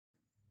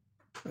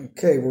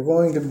Okay, we're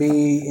going to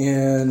be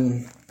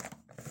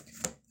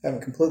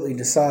haven't completely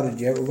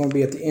decided yet. We're going to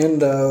be at the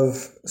end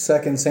of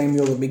 2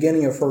 Samuel, the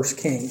beginning of 1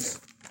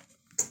 Kings.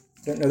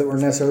 Don't know that we're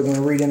necessarily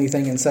going to read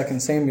anything in 2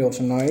 Samuel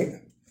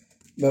tonight,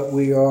 but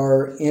we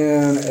are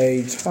in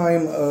a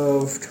time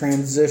of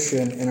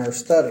transition in our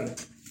study.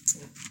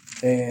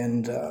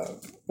 And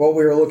what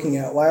we were looking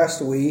at last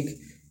week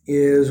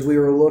is we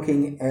were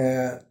looking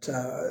at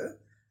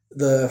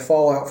the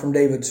fallout from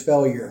David's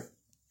failure.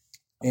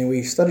 And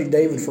we studied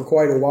David for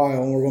quite a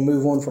while, and we're going to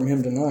move on from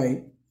him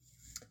tonight.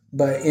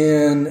 But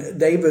in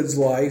David's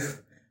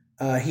life,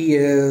 he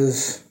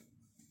is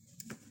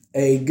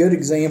a good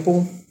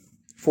example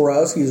for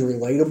us. He's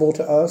relatable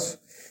to us.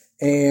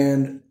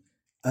 And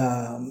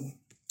I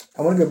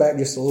want to go back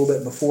just a little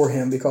bit before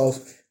him,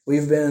 because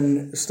we've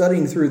been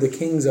studying through the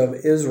kings of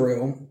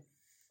Israel.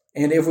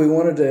 And if we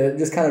wanted to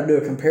just kind of do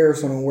a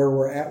comparison on where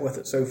we're at with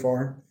it so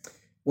far,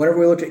 whenever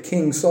we looked at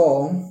King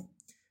Saul,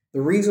 the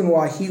reason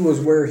why he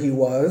was where he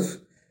was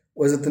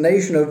that the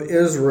nation of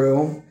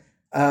Israel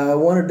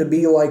wanted to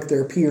be like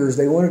their peers.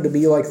 They wanted to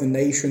be like the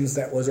nations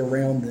that was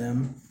around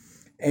them.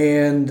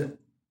 And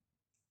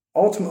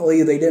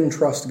ultimately, they didn't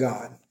trust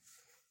God.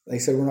 They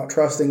said, we're not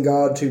trusting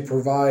God to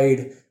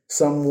provide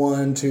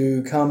someone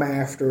to come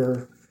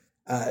after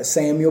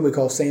Samuel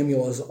because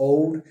Samuel is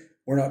old.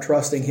 We're not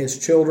trusting his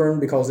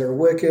children because they're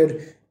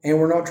wicked. And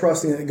we're not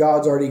trusting that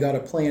God's already got a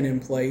plan in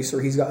place,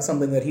 or he's got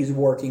something that he's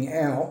working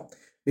out.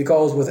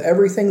 Because with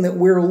everything that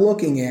we're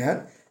looking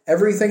at,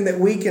 everything that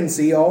we can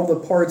see, all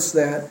the parts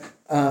that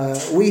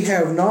we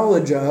have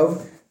knowledge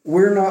of,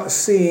 we're not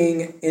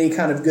seeing any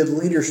kind of good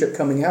leadership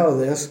coming out of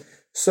this.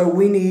 So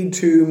we need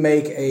to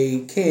make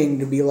a king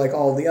to be like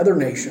all the other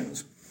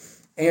nations.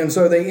 And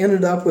so they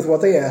ended up with what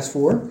they asked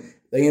for.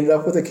 They ended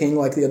up with a king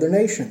like the other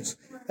nations.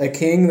 A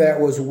king that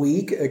was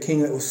weak, a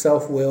king that was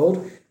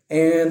self-willed,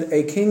 and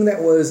a king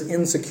that was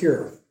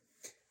insecure.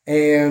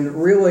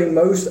 And really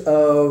most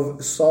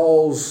of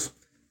Saul's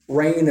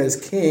reign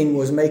as king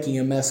was making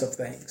a mess of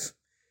things.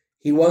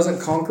 He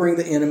wasn't conquering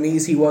the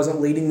enemies. He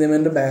wasn't leading them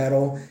into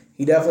battle.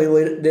 He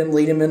definitely didn't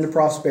lead them into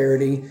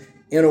prosperity.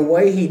 In a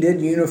way, he did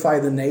unify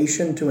the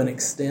nation to an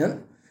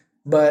extent,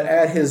 but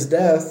at his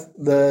death,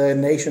 the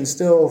nation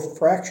still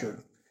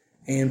fractured,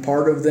 and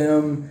part of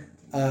them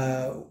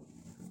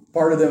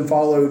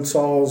followed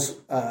Saul's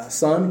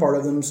son, part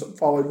of them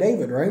followed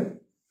David, right?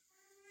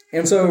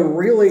 And so,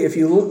 really, if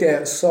you looked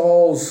at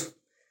Saul's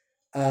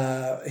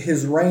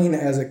his reign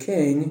as a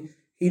king,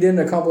 he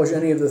didn't accomplish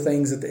any of the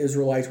things that the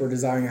Israelites were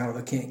desiring out of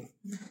a king.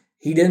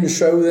 He didn't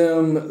show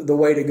them the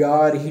way to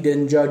God. He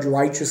didn't judge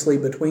righteously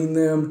between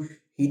them.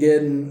 He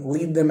didn't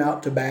lead them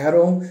out to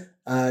battle.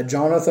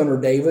 Jonathan or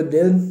David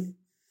did.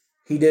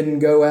 He didn't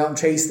go out and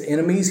chase the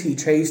enemies. He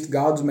chased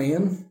God's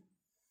man.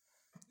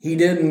 He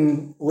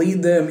didn't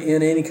lead them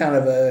in any kind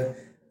of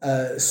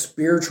a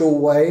spiritual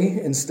way.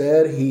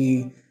 Instead,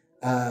 he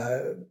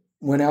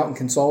went out and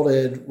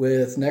consulted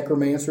with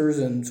necromancers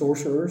and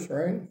sorcerers,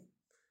 right?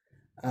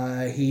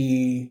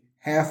 He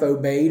half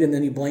obeyed, and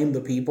then he blamed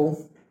the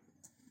people.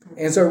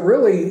 And so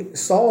really,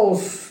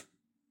 Saul's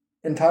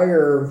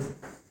entire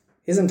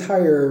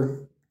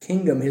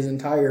kingdom, his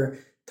entire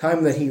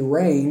time that he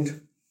reigned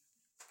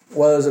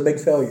was a big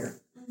failure.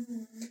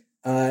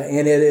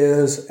 And it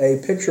is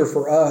a picture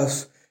for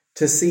us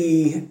to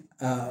see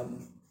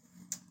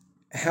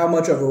how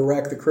much of a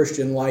wreck the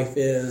Christian life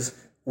is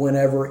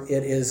whenever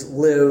it is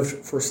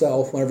lived for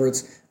self, whenever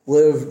it's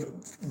lived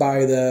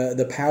by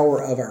the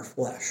power of our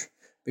flesh.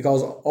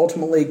 Because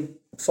ultimately,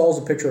 Saul's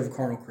a picture of a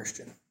carnal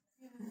Christian.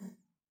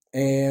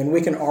 And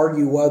we can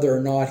argue whether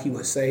or not he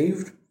was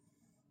saved.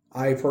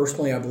 I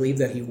believe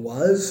that he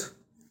was,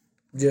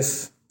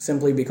 just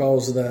simply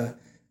because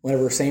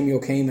whenever Samuel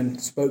came and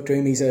spoke to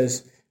him, he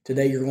says,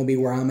 today you're going to be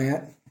where I'm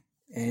at,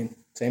 and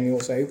Samuel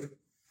was saved.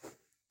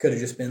 Could have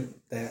just been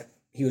that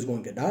he was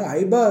going to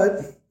die,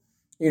 but,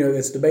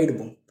 it's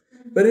debatable.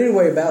 But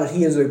anyway, about it,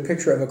 he is a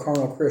picture of a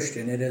carnal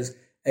Christian. It is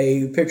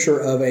a picture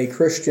of a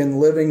Christian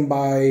living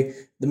by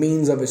the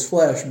means of his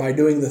flesh, by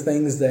doing the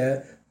things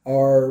that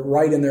are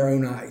right in their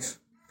own eyes.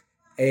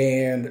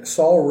 And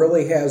Saul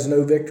really has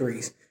no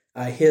victories.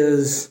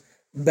 His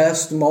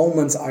best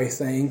moments, I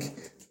think,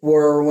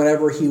 were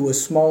whenever he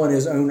was small in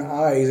his own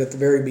eyes at the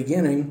very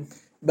beginning.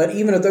 But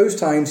even at those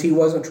times, he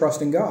wasn't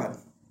trusting God.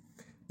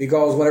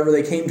 Because whenever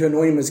they came to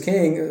anoint him as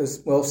king,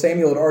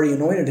 Samuel had already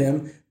anointed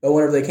him, but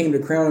whenever they came to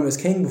crown him as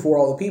king before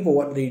all the people,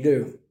 what did he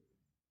do?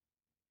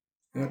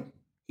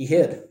 He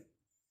hid.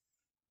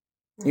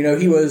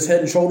 He was head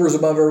and shoulders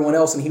above everyone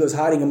else, and he was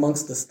hiding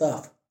amongst the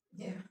stuff.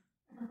 Yeah.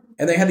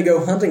 And they had to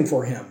go hunting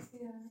for him.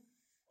 Yeah.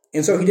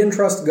 And so he didn't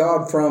trust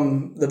God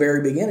from the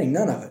very beginning,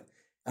 none of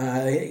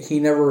it. He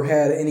never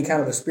had any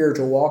kind of a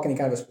spiritual walk,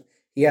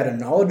 he had a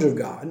knowledge of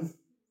God.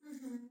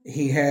 Mm-hmm.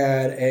 He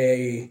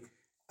had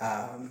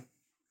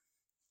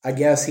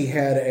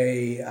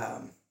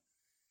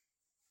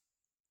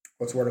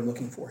what's the word I'm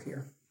looking for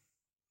here?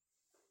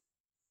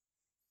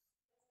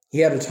 He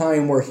had a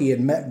time where he had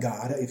met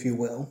God, if you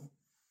will.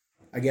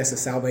 I guess a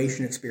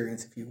salvation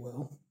experience, if you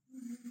will.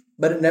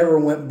 But it never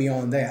went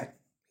beyond that.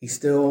 He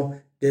still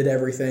did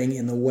everything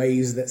in the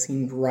ways that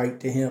seemed right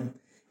to him.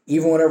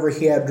 Even whenever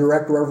he had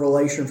direct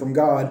revelation from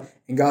God,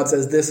 and God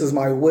says, this is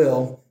my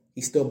will,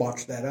 he still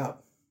botched that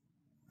up.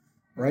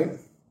 Right?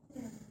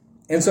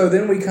 And so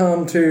then we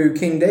come to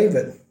King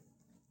David,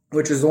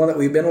 which is the one that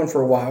we've been on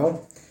for a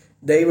while.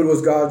 David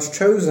was God's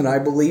chosen. I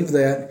believe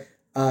that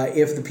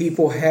if the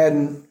people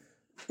hadn't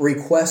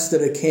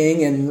requested a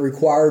king and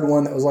required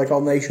one that was like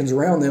all nations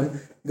around them,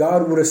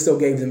 God would have still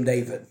gave them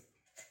David.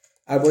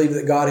 I believe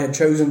that God had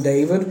chosen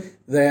David,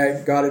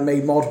 that God had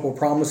made multiple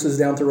promises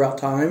down throughout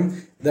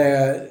time,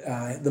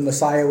 that the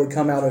Messiah would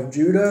come out of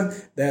Judah,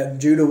 that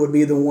Judah would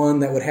be the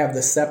one that would have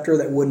the scepter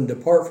that wouldn't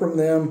depart from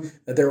them,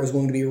 that there was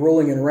going to be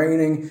ruling and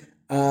reigning.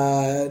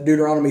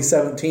 Deuteronomy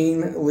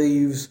 17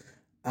 leaves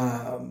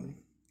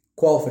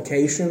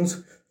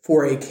qualifications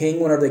for a king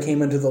whenever they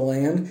came into the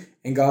land.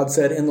 And God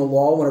said in the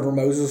law, whenever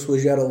Moses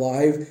was yet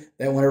alive,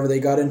 that whenever they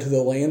got into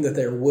the land, that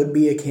there would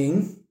be a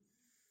king.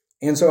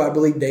 And so I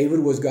believe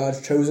David was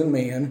God's chosen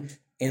man,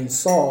 and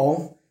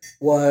Saul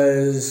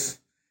was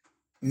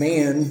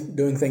man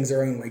doing things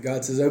their own way.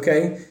 God says,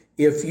 okay,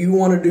 if you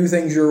want to do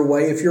things your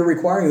way, if you're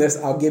requiring this,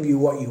 I'll give you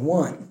what you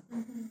want.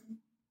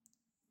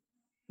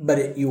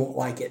 But you won't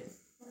like it.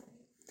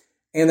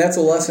 And that's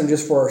a lesson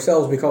just for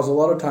ourselves, because a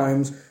lot of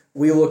times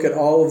we look at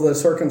all of the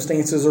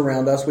circumstances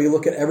around us. We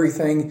look at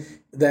everything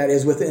that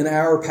is within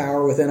our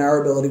power, within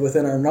our ability,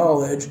 within our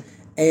knowledge,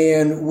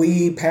 and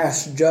we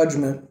pass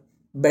judgment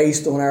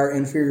based on our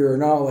inferior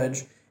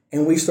knowledge,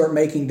 and we start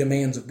making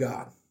demands of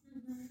God.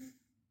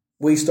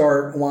 We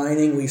start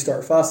whining, we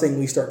start fussing,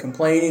 we start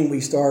complaining, we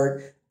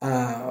start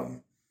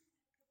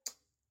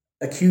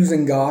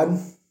accusing God.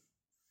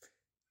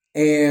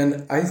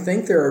 And I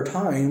think there are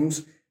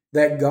times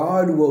that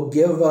God will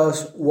give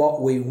us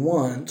what we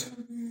want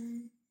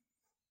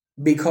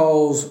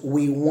because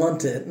we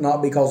want it,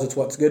 not because it's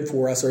what's good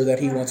for us or that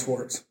He wants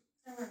for us.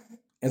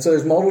 And so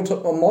there's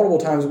multiple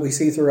times that we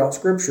see throughout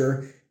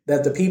Scripture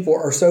that the people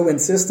are so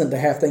insistent to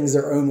have things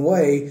their own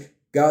way,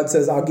 God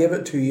says, I'll give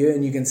it to you,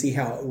 and you can see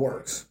how it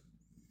works.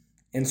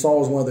 And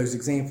Saul is one of those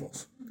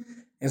examples.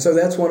 And so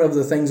that's one of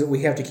the things that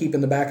we have to keep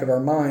in the back of our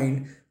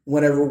mind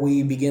whenever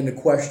we begin to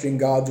question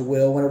God's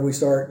will, whenever we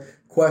start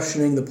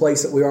questioning the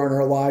place that we are in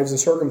our lives, the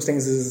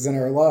circumstances in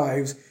our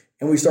lives,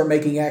 and we start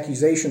making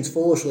accusations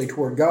foolishly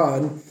toward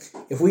God.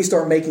 If we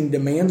start making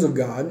demands of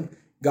God,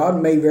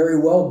 God may very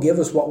well give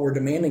us what we're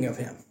demanding of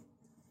Him.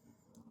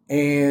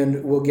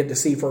 And we'll get to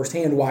see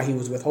firsthand why He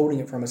was withholding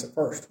it from us at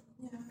first.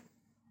 Yeah.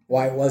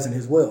 Why it wasn't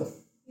His will.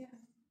 Yeah.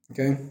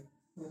 Okay?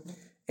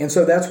 And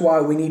so that's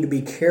why we need to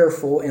be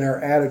careful in our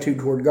attitude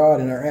toward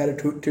God and our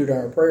attitude to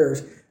our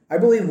prayers. I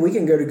believe we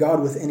can go to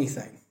God with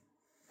anything.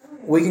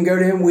 We can go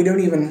to Him. We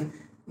don't even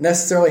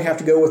necessarily have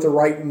to go with the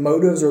right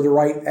motives or the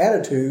right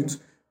attitudes,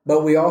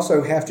 but we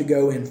also have to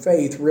go in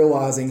faith,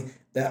 realizing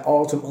that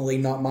ultimately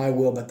not my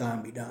will but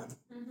thine be done.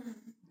 Mm-hmm.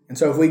 And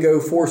so if we go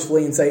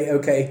forcefully and say,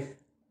 okay,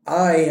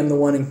 I am the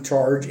one in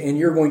charge and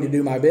you're going to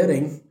do my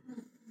bidding,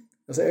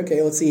 I'll say,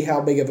 okay, let's see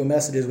how big of a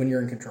mess it is when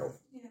you're in control.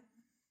 Yeah.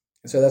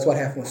 And so that's what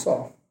happened with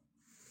Saul.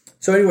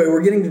 So anyway,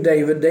 we're getting to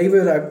David.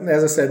 David,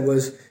 as I said,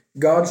 was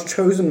God's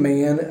chosen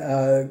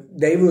man.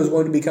 David was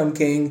going to become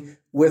king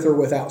with or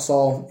without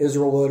Saul.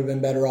 Israel would have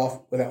been better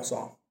off without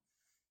Saul.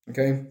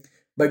 Okay?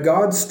 But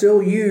God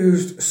still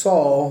used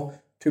Saul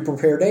to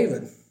prepare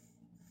David.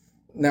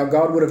 Now,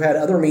 God would have had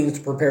other means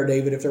to prepare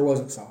David if there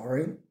wasn't Saul,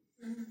 right?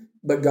 Mm-hmm.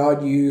 But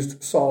God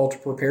used Saul to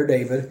prepare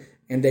David,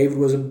 and David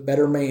was a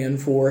better man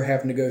for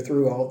having to go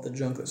through all the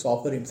junk that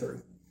Saul put him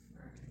through.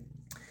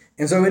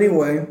 And so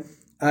anyway,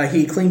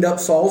 he cleaned up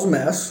Saul's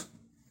mess.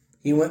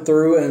 He went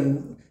through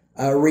and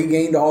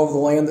regained all of the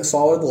land that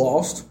Saul had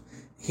lost.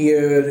 He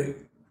had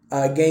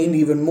gained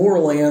even more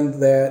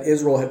land that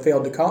Israel had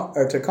failed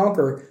to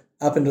conquer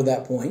up until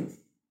that point,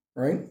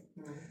 right?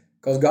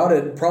 Because God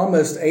had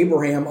promised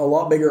Abraham a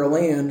lot bigger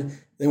land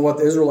than what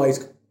the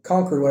Israelites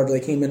conquered whenever they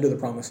came into the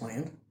promised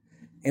land.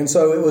 And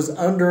so it was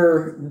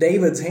under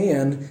David's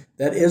hand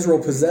that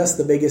Israel possessed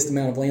the biggest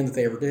amount of land that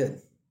they ever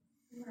did.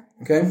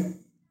 Okay?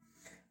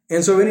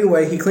 And so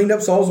anyway, he cleaned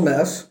up Saul's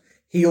mess.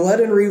 He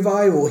led in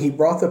revival. He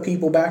brought the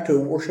people back to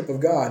the worship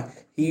of God.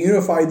 He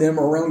unified them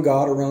around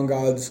God, around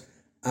God's,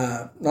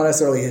 not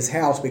necessarily His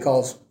house,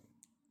 because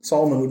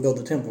Solomon would build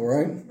the temple,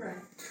 right? Right.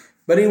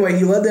 But anyway,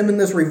 he led them in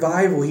this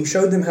revival. He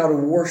showed them how to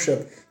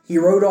worship. He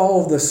wrote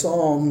all of the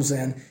Psalms,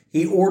 and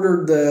he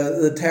ordered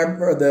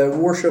the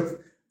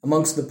worship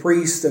amongst the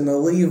priests and the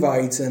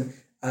Levites, and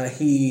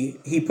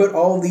he put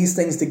all of these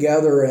things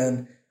together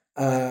and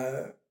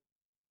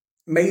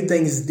made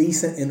things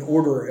decent in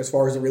order as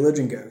far as the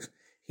religion goes.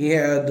 He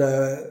had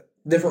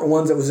different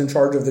ones that was in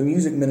charge of the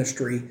music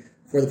ministry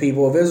for the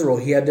people of Israel.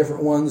 He had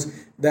different ones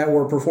that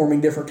were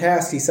performing different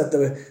tasks. He set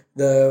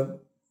the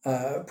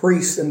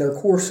priests and their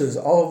courses,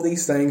 all of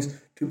these things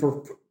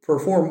to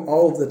perform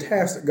all of the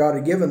tasks that God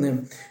had given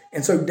them.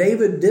 And so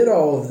David did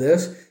all of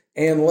this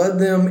and led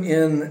them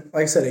in,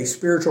 like I said, a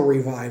spiritual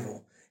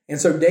revival. And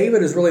so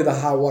David is really the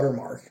high water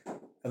mark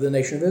of the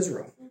nation of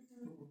Israel.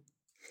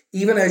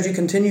 Even as you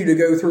continue to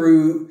go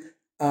through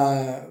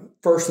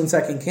First and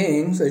Second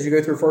Kings, as you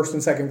go through First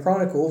and Second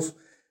Chronicles,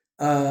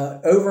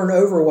 over and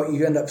over, what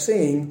you end up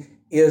seeing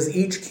is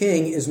each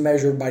king is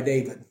measured by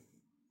David.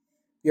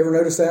 You ever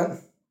notice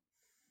that?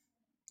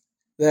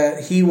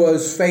 That he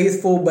was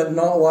faithful, but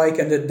not like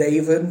unto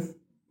David.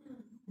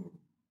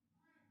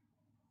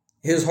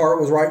 His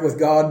heart was right with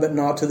God, but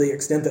not to the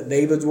extent that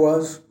David's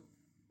was.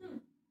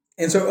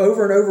 And so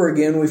over and over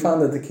again, we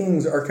find that the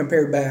kings are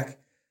compared back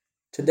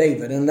to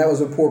David. And that was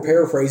a poor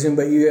paraphrasing,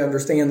 but you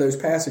understand those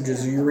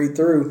passages you read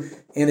through,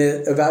 and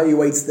it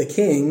evaluates the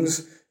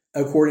kings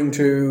according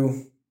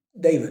to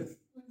David.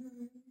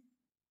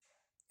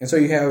 And so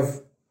you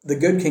have the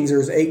good kings.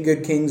 There's 8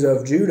 good kings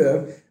of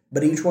Judah,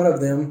 but each one of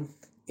them,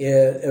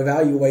 it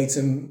evaluates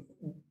him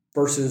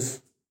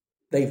versus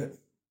David.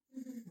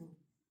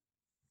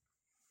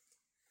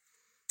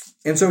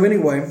 And so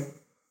anyway,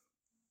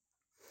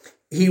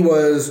 he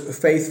was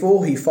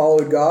faithful. He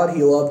followed God.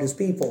 He loved his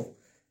people.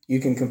 You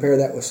can compare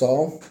that with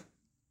Saul.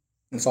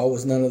 And Saul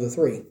was none of the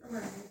three.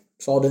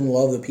 Saul didn't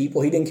love the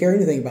people. He didn't care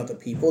anything about the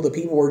people. The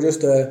people were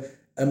just a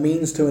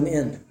means to an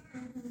end.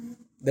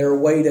 They're a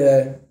way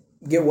to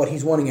get what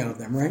he's wanting out of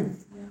them, right?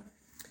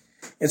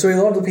 And so he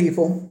loved the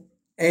people.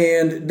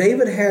 And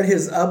David had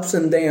his ups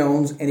and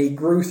downs, and he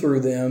grew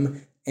through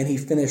them, and he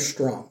finished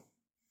strong.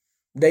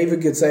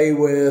 David could say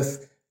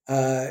with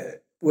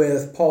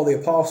Paul the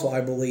Apostle,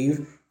 I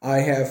believe, I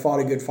have fought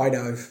a good fight,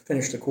 I've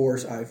finished the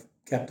course, I've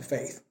kept the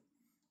faith.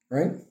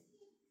 Right?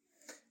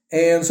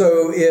 And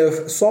so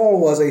if Saul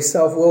was a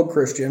self-willed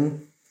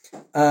Christian,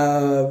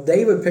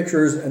 David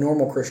pictures a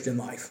normal Christian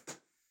life.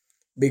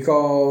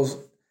 Because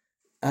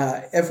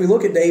if we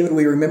look at David,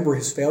 we remember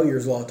his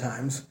failures a lot of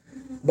times.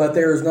 But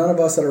there's none of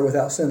us that are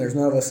without sin. There's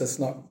none of us that's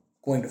not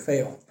going to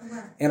fail.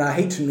 And I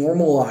hate to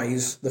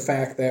normalize the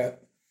fact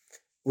that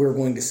we're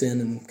going to sin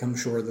and come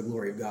short of the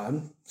glory of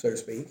God, so to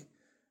speak.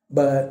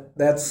 But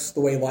that's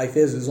the way life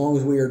is. As long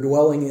as we are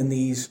dwelling in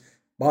these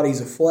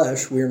bodies of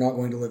flesh, we are not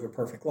going to live a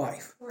perfect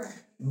life. Right.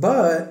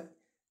 But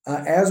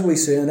as we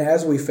sin,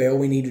 as we fail,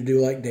 we need to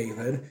do like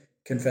David,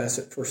 confess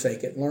it,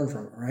 forsake it, and learn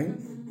from it, right?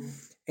 Mm-hmm.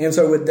 And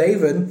so with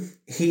David,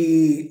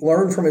 he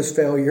learned from his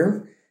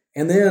failure,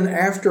 and then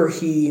after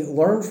he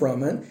learned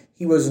from it,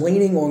 he was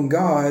leaning on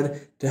God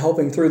to help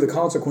him through the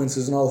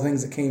consequences and all the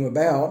things that came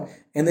about,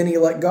 and then he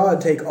let God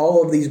take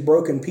all of these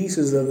broken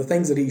pieces of the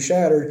things that he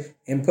shattered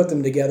and put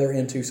them together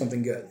into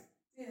something good.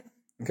 Yeah.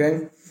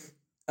 Okay?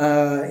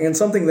 And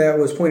something that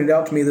was pointed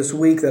out to me this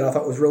week that I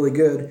thought was really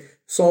good,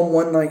 Psalm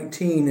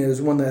 119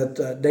 is one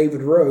that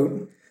David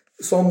wrote.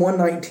 Psalm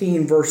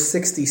 119, verse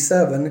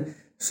 67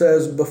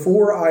 says,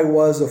 "Before I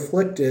was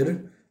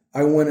afflicted,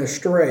 I went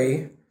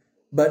astray,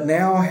 but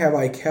now have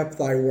I kept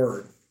thy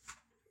word."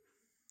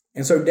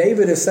 And so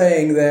David is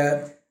saying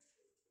that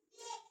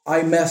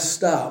I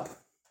messed up.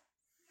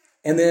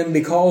 And then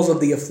because of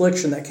the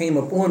affliction that came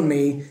upon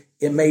me,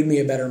 it made me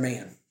a better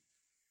man.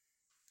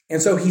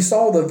 And so he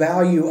saw the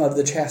value of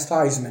the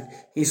chastisement.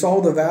 He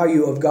saw the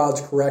value of God's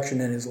correction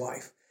in his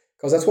life.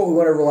 Because that's what we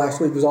went over last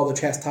week, was all the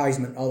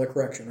chastisement, all the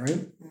correction,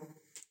 right?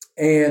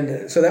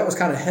 And so that was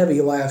kind of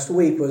heavy last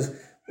week, was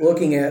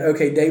looking at,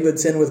 okay, David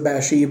sinned with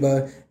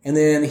Bathsheba, and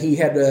then he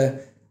had to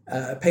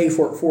pay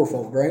for it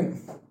fourfold, right?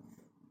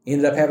 He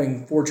ended up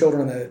having 4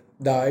 children that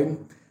died.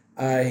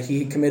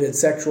 He committed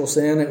sexual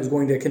sin. It was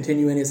going to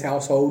continue in his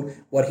household.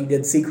 What he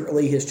did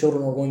secretly, his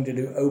children were going to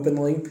do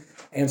openly.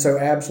 And so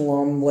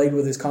Absalom laid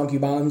with his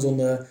concubines on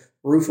the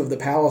roof of the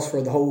palace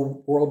for the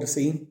whole world to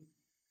see.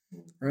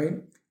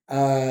 Right?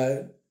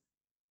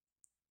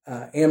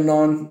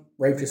 Amnon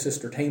raped his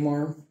sister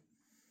Tamar.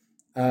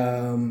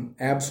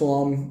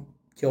 Absalom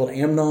killed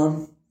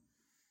Amnon.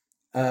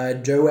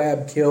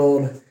 Joab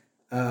killed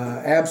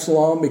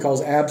Absalom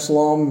because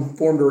Absalom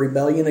formed a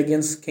rebellion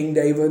against King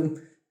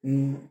David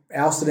and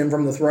ousted him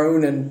from the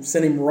throne and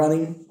sent him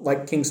running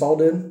like King Saul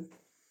did.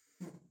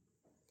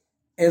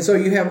 And so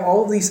you have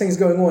all of these things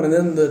going on. And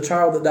then the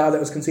child that died that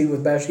was conceived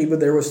with Bathsheba,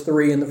 there was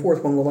 3, and the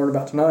 4th one we'll learn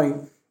about tonight.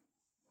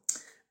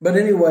 But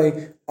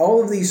anyway,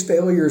 all of these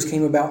failures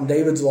came about in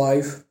David's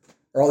life,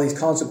 or all these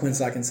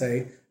consequences, I can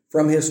say,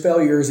 from his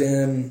failures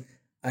in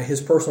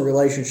his personal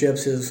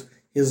relationships,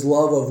 his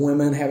love of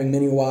women, having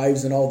many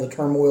wives, and all the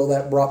turmoil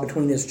that brought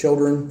between his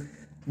children,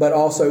 but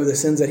also the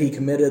sins that he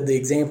committed, the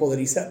example that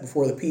he set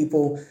before the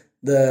people,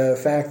 the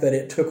fact that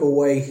it took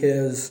away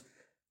his,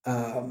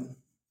 in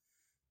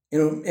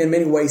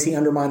many ways, he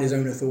undermined his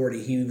own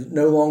authority. He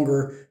no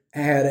longer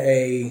had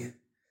a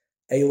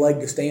leg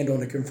to stand on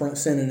to confront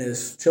sin in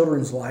his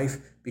children's life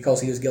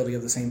because he was guilty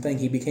of the same thing.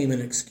 He became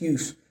an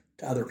excuse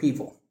to other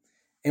people.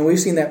 And we've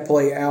seen that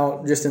play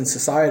out just in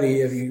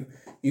society. If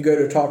you go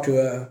to talk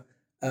to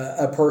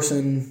a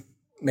person,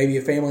 maybe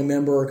a family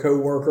member, a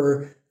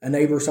co-worker, a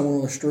neighbor, someone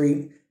on the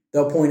street,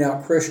 they'll point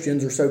out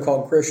Christians or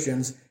so-called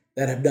Christians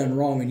that have done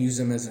wrong and use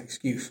them as an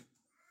excuse,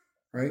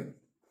 right?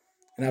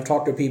 And I've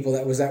talked to people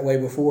that was that way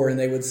before, and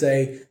they would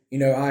say,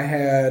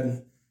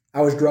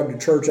 I was drugged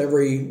to church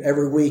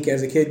every week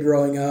as a kid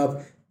growing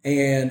up,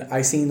 and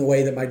I seen the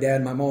way that my dad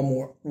and my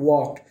mom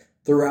walked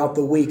throughout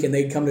the week, and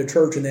they'd come to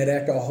church and they'd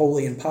act all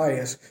holy and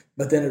pious,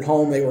 But then at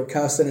home they were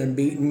cussing and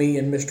beating me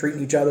and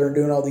mistreating each other and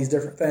doing all these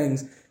different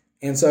things.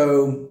 And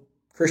so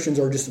Christians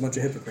are just a bunch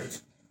of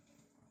hypocrites.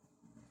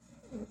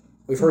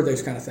 We've heard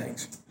those kind of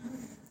things.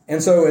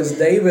 And so as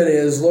David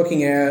is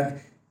looking at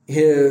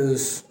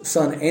his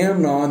son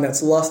Amnon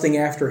that's lusting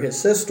after his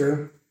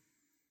sister,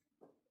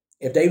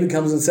 if David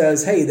comes and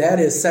says, hey, that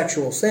is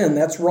sexual sin,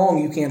 that's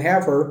wrong, you can't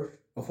have her,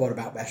 well, what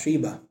about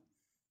Bathsheba?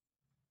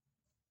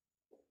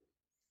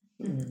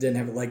 Didn't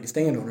have a leg to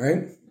stand on,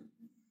 right?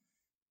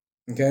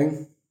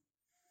 Okay?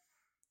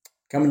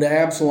 Coming to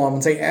Absalom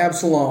and say,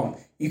 Absalom,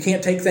 you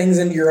can't take things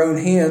into your own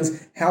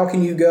hands. How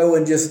can you go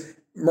and just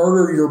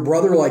murder your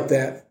brother like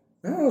that?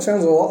 Oh,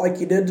 sounds a lot like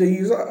you did to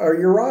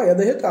Uriah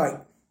the Hittite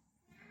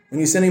when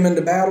you sent him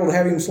into battle to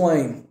have him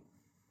slain.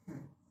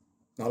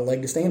 Not a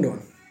leg to stand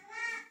on.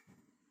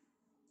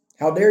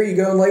 How dare you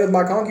go and lay with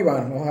my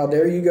concubine? Well, how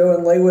dare you go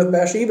and lay with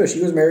Bathsheba?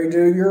 She was married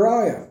to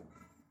Uriah.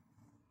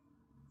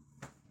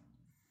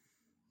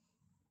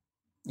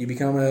 You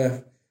become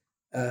a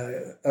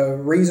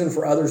reason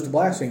for others to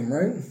blaspheme,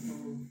 right?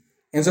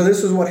 And so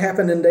this is what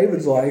happened in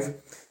David's life.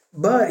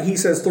 But he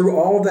says, through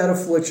all of that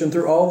affliction,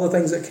 through all the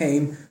things that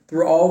came,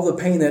 through all the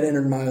pain that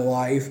entered my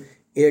life,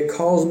 it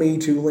caused me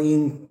to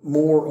lean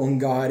more on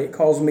God. It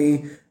caused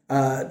me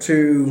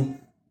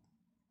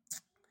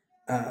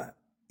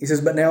he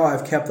says, but now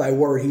I've kept thy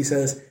word. He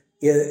says,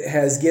 it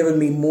has given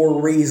me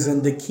more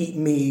reason to keep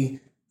me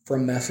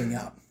from messing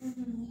up.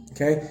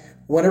 Okay?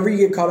 Whenever you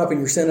get caught up in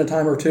your sin a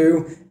time or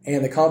two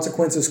and the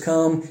consequences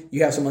come,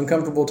 you have some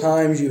uncomfortable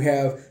times, you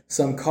have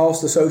some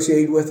cost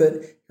associated with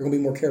it, you're going to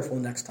be more careful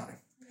the next time.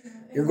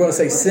 You're going to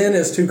say sin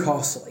is too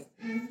costly.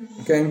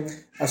 Okay?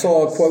 I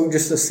saw a quote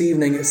just this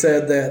evening. It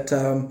said that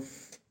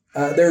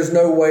there's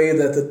no way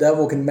that the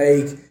devil can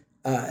make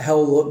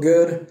hell look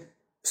good,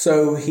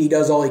 so he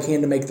does all he can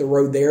to make the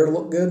road there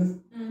look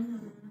good.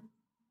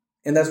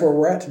 And that's where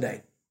we're at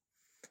today.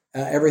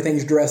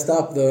 Everything's dressed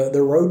up.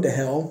 The road to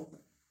hell,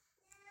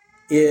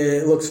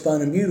 it looks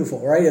fun and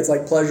beautiful, right? It's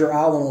like Pleasure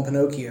Island on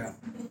Pinocchio.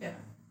 Yeah.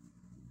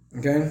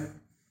 Okay?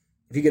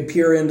 If you could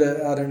peer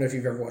into, I don't know if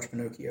you've ever watched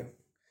Pinocchio.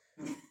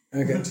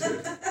 Okay.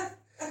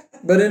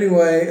 But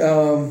anyway,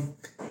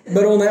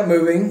 but on that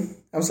movie,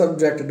 I'm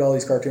subjected to all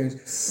these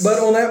cartoons, but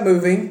on that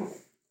movie,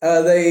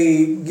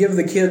 they give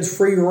the kids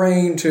free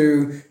reign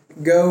to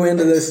go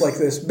into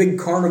this big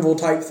carnival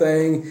type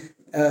thing,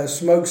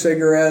 smoke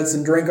cigarettes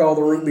and drink all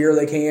the root beer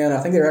they can.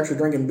 I think they're actually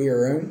drinking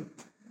beer, right?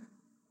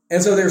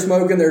 And so they're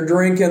smoking, they're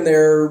drinking,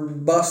 they're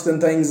busting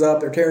things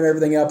up, they're tearing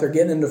everything up, they're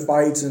getting into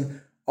fights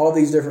and all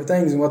these different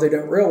things. And what they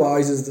don't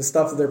realize is the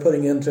stuff that they're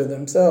putting into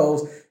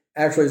themselves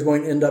actually is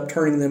going to end up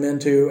turning them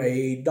into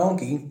a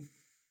donkey.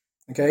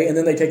 Okay? And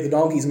then they take the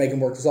donkeys and make them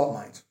work the salt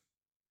mines.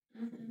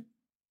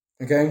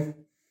 Okay?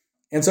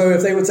 And so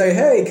if they would say,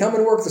 hey, come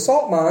and work the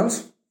salt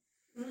mines,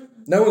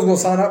 no one's going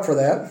to sign up for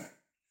that.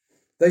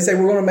 They say,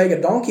 we're going to make a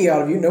donkey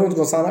out of you. No one's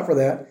going to sign up for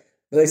that.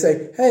 But they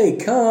say, hey,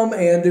 come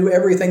and do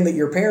everything that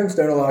your parents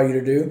don't allow you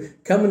to do.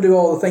 Come and do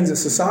all the things that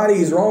society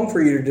is wrong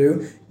for you to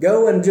do.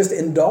 Go and just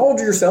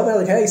indulge yourself. They're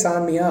like, hey,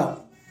 sign me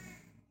up.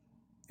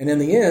 And in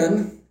the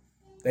end,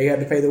 they had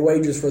to pay the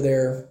wages for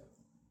their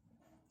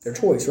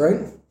choice,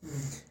 right?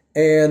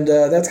 And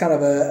that's kind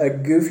of a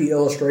goofy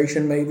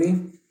illustration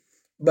maybe.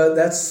 But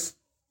that's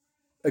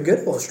a good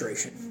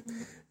illustration.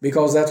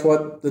 Because that's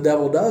what the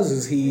devil does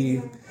is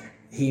he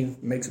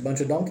makes a bunch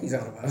of donkeys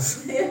out of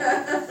us.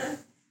 Yeah.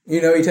 You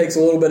know, he takes a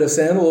little bit of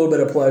sin, a little bit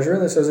of pleasure,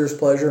 and it says there's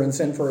pleasure in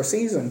sin for a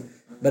season.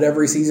 But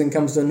every season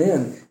comes to an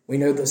end. We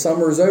know that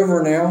summer is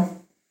over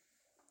now,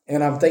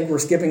 and I think we're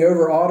skipping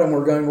over autumn.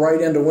 We're going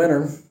right into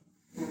winter.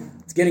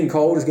 It's getting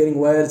cold, it's getting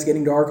wet, it's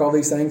getting dark, all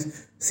these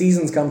things.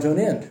 Seasons come to an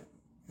end.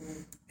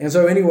 And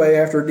so anyway,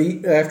 after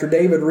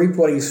David reaped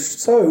what he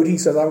sowed, he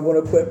said, I'm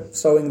going to quit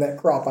sowing that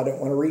crop. I don't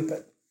want to reap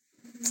it.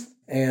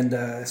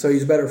 And so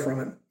he's better from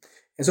it.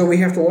 And so we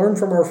have to learn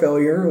from our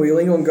failure. We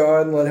lean on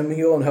God and let him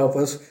heal and help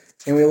us.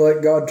 And we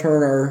let God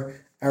turn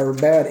our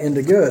bad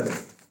into good.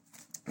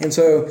 And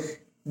so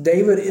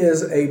David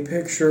is a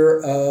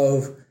picture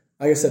of,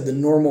 like I said, the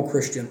normal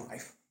Christian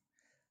life.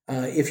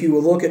 If you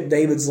will look at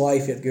David's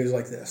life, it goes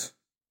like this.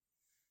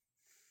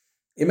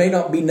 It may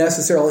not be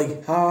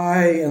necessarily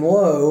high and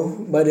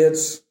low, but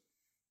it's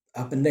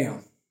up and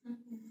down.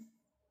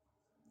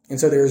 And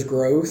so there's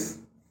growth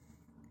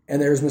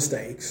and there's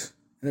mistakes.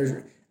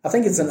 And I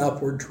think it's an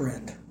upward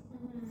trend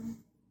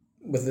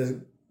with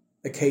the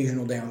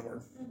occasional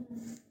downward.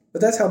 But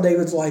that's how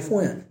David's life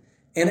went.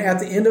 And at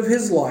the end of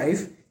his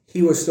life,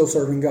 he was still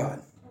serving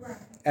God.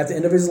 At the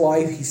end of his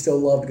life, he still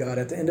loved God.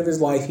 At the end of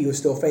his life, he was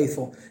still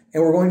faithful.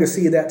 And we're going to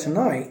see that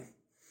tonight.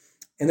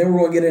 And then we're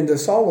going to get into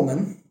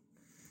Solomon.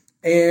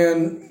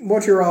 And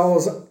what's your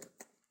all's,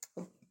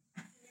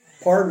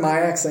 pardon my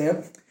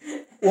accent,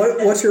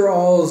 what's your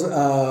all's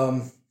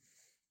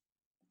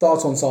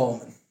thoughts on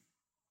Solomon?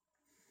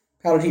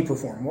 How did he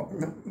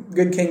perform?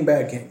 Good king,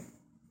 bad king?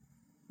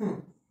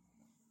 With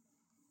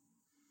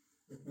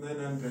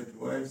 900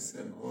 wives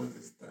and all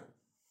this stuff.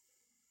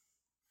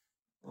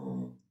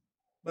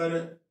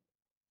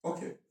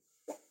 Okay.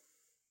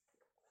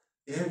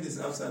 he had his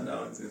ups and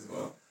downs as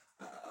well.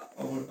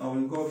 I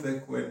will go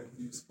back when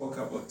you spoke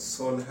about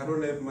Saul. I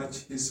don't have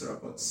much history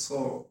about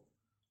Saul,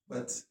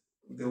 but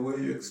the way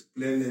you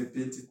explain a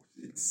bit,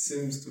 it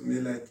seems to me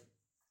like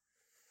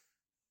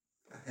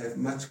I have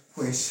much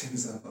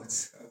questions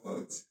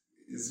about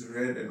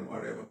Israel and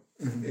whatever.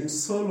 Mm-hmm. In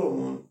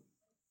Solomon,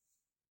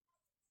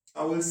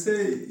 I will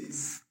say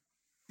is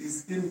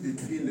in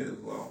between as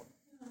well,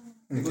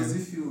 because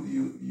if you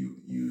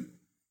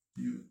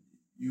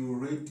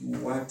read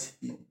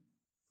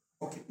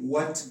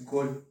what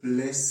God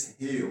bless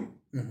him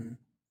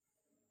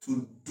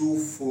to do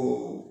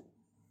for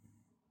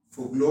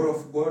glory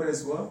of God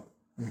as well,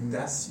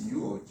 that's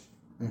huge,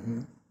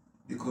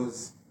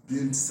 because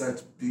build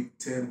such big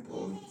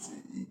temples,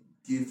 he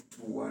give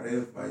to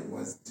whatever he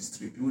was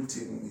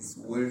distributing his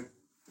wealth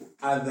to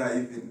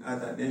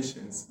other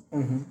nations.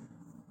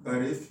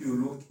 But if you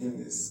look in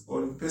his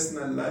own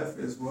personal life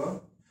as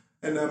well,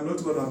 and I'm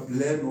not going to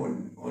blame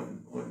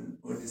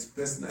on his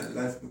personal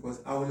life, because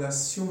I will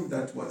assume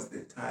that was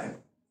the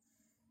time.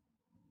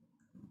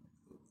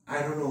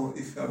 I don't know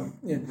if I'm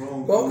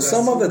wrong. Well,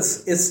 some of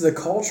it's the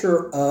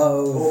culture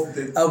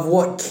of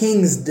what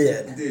kings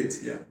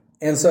did.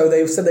 And so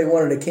they said they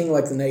wanted a king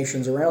like the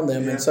nations around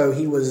them, and so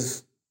he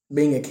was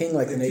being a king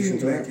like the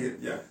nations around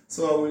them.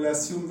 So I will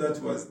assume that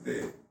was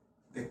the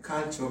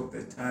culture of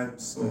the time.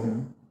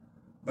 So,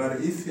 but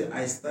if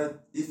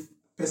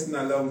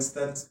personally I will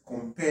start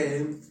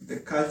comparing the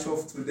culture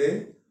of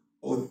today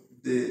or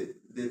the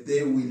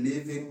day we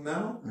living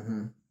now,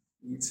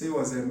 we'd say it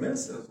was a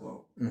mess as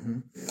well.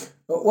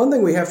 But one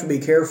thing we have to be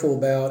careful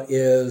about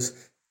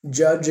is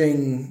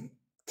judging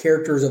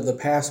characters of the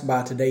past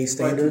by today's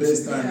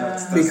standards,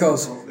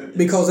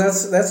 because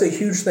that's a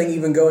huge thing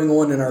even going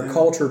on in our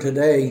culture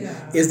today.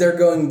 Is they're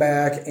going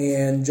back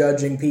and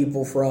judging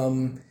people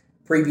from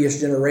previous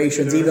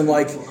generations, even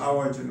like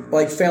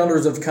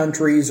founders of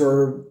countries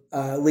or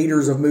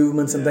leaders of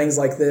movements and things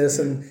like this,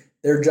 and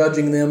they're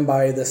judging them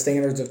by the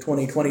standards of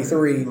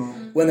 2023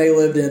 when they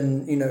lived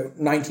in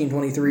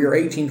 1923 or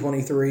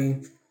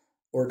 1823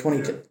 or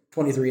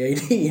 23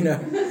 AD,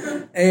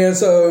 and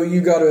so you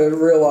got to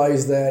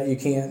realize that you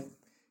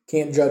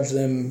can't judge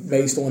them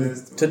based on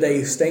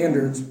today's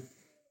standards.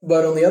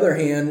 But on the other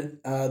hand,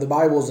 the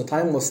Bible is a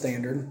timeless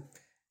standard,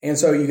 and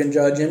so you can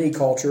judge any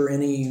culture,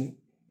 any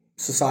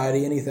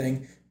society,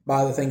 anything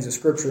by the things of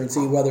Scripture and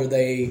see whether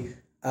they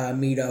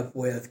meet up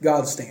with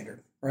God's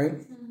standard,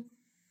 right?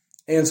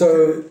 And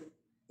so,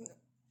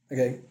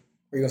 okay,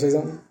 were you going to say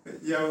something?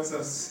 Yeah, I was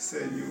just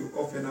saying you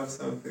open up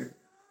something.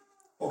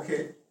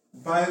 Okay,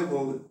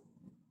 Bible,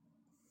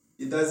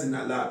 it doesn't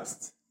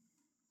elapse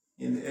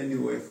in any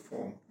way,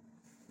 form.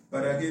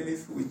 But again,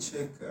 if we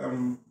check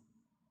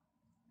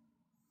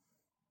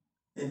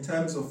in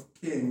terms of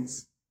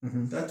kings,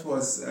 that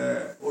was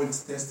Old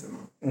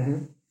Testament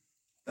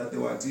that they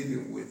were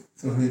dealing with.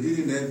 So they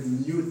didn't have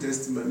New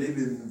Testament,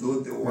 even though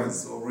there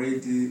was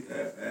already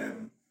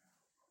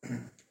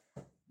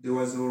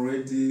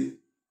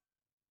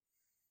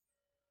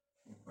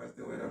what's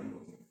the word I'm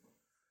looking for?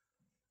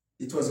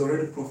 It was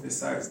already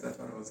prophesied, that's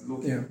what I was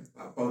looking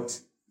about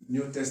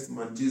New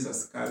Testament,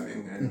 Jesus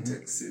coming and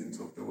take sins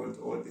of the world,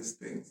 all these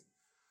things.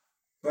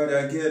 But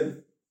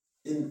again,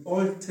 in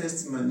Old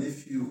Testament,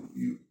 if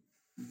you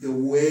the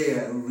way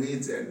I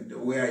read and the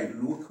way I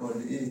look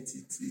on it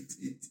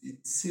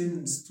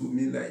seems to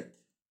me like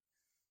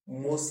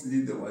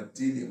mostly they were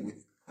dealing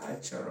with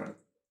cultural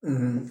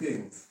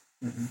things.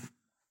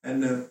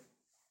 And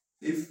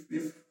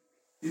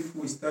if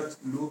we start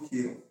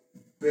looking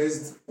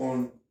based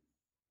on,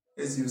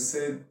 as you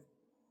said,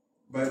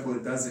 Bible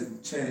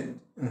doesn't change.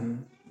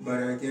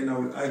 But again, I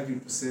will argue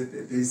to say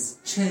that there's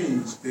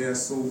change there.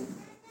 So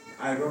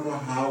I don't know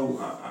how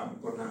I'm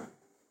gonna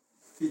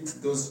fit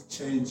those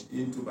change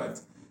into,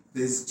 but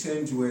there's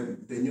change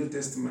when the New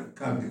Testament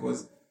comes,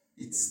 because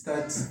it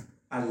starts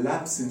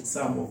elapsing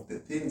some of the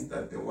things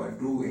that they were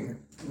doing,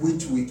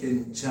 which we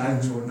can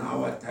judge on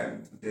our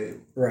time today.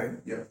 Right.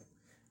 Yeah.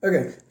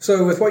 Okay.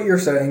 So with what you're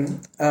saying,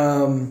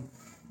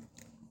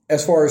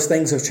 as far as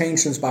things have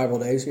changed since Bible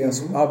days,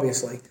 yes,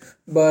 obviously.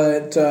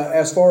 But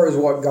as far as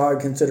what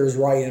God considers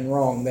right and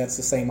wrong, that's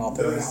the same all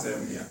throughout.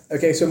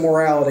 Okay, so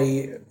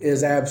morality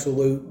is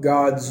absolute.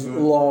 God's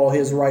law,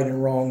 His right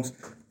and wrongs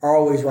are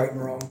always right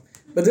and wrong.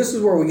 But this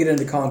is where we get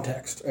into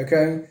context,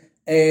 okay?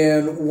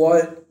 And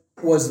what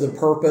was the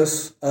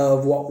purpose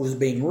of what was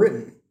being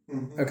written,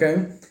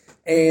 okay?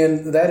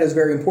 And that is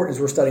very important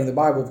as we're studying the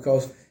Bible,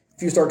 because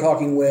if you start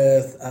talking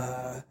with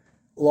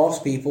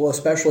lost people,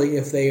 especially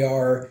if they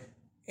are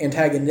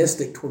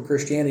antagonistic toward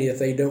Christianity, if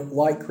they don't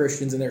like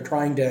Christians and they're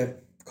trying to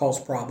cause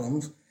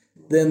problems,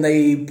 then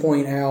they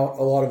point out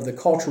a lot of the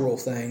cultural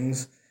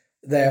things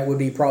that would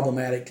be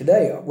problematic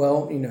today.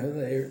 Well,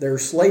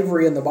 there's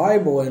slavery in the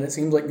Bible, and it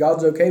seems like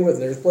God's okay with it.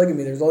 There's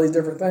polygamy, there's all these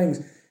different things.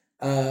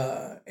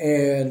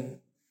 And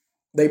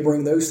they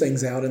bring those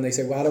things out, and they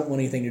say, well, I don't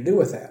want anything to do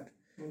with that.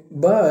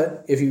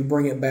 But if you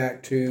bring it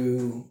back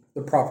to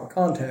the proper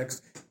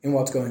context and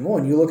what's going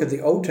on, you look at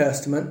the Old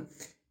Testament,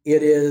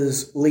 it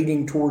is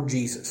leading toward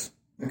Jesus,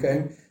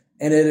 okay?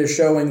 And it is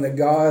showing that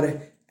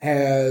God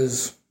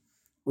has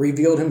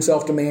revealed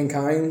himself to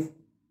mankind,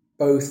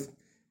 both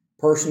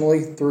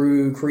personally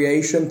through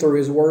creation, through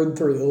his word,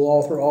 through the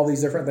law, through all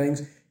these different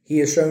things. He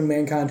has shown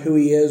mankind who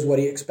he is, what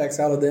he expects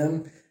out of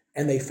them,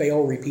 and they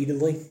fail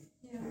repeatedly.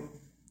 Yeah.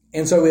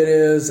 And so it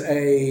is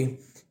a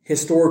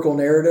historical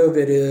narrative.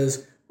 It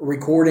is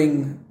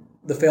recording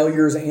the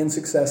failures and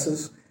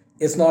successes.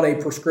 It's not a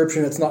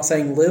prescription. It's not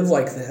saying live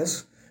like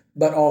this,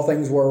 but all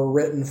things were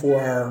written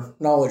for our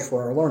knowledge,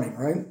 for our learning,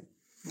 right?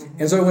 Mm-hmm.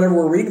 And so whenever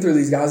we're reading through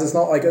these guys, it's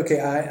not like, okay,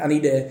 I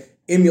need to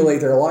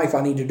emulate their life.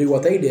 I need to do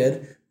what they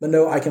did. But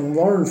no, I can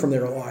learn from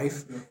their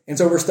life. Yeah. And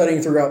so we're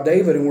studying throughout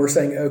David, and we're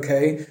saying,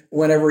 okay,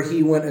 whenever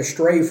he went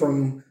astray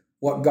from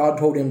what God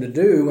told him to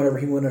do, whenever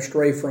he went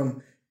astray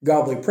from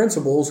godly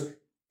principles,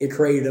 it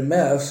created a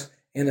mess,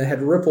 and it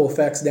had ripple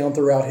effects down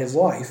throughout his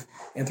life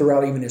and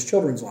throughout even his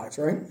children's lives,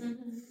 right? Mm-hmm.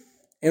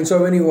 And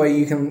so anyway,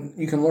 you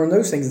can learn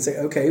those things and say,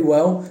 okay,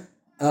 well,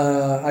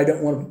 I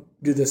don't want to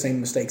do the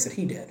same mistakes that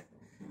he did.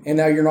 And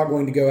now you're not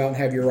going to go out and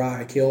have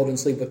Uriah killed and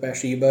sleep with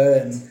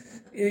Bathsheba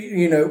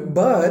and,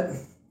 but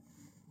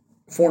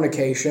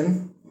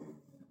fornication,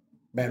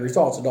 bad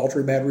results.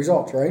 Adultery, bad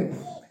results, right?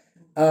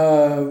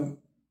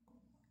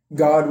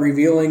 God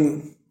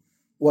revealing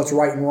what's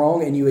right and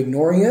wrong and you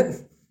ignoring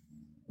it,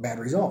 bad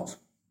results.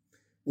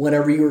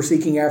 Whenever you are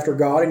seeking after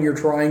God and you're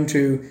trying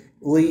to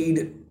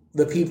lead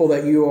the people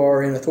that you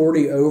are in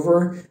authority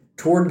over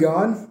toward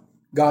God,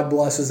 God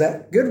blesses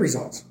that, good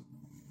results.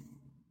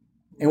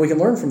 And we can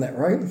learn from that,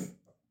 right?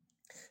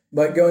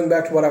 But going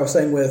back to what I was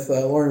saying with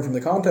learning from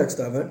the context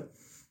of it,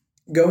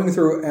 going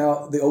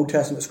throughout the Old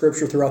Testament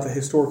scripture, throughout the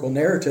historical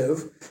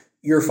narrative,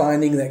 you're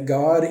finding that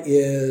God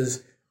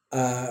is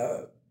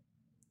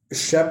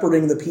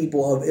shepherding the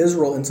people of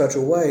Israel in such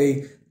a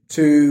way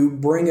to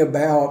bring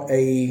about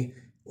a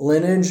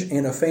lineage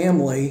and a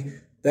family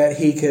that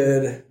he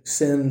could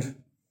send,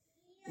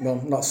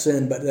 well, not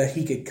send, but that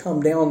he could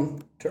come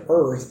down to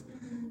earth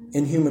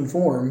in human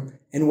form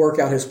and work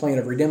out his plan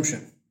of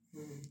redemption.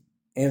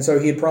 And so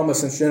he had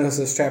promised in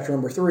Genesis chapter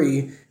number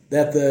 3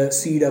 that the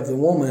seed of the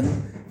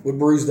woman would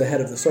bruise the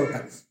head of the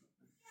serpent.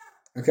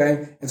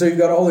 Okay? And so you've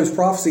got all those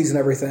prophecies and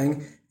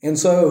everything. And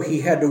so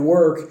he had to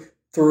work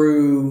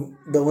through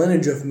the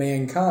lineage of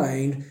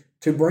mankind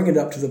to bring it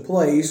up to the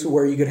place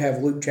where you could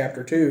have Luke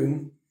chapter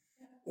 2,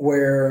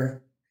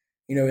 where,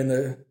 in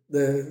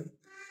the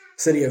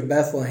city of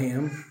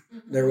Bethlehem,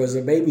 there was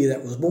a baby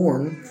that was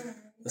born,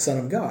 the Son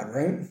of God,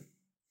 right?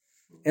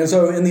 And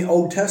so in the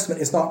Old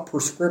Testament, it's not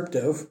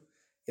prescriptive,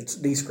 it's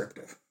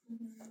descriptive.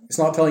 It's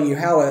not telling you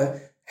how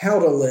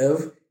to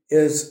live,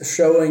 it's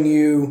showing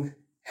you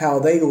how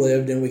they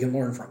lived and we can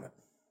learn from it.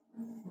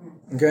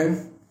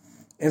 Okay?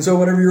 And so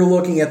whenever you're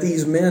looking at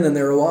these men and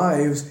their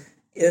lives,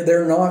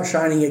 they're not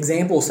shining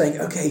examples saying,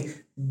 okay,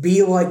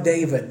 be like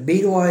David,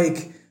 be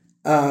like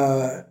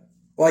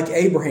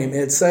Abraham.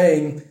 It's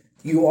saying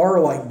you are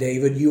like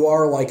David, you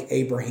are like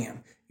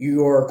Abraham.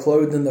 You are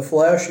clothed in the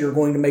flesh, you're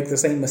going to make the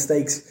same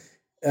mistakes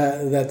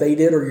that they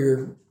did,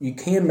 or you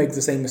can make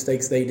the same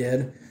mistakes they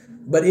did.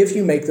 But if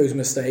you make those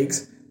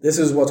mistakes, this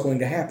is what's going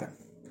to happen.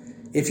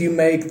 If you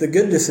make the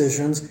good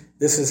decisions,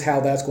 this is how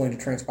that's going to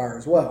transpire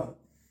as well.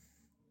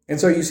 And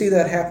so you see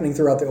that happening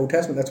throughout the Old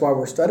Testament. That's why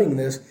we're studying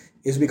this,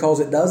 is because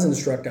it does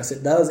instruct us,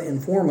 it does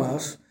inform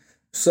us,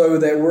 so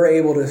that we're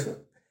able to,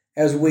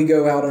 as we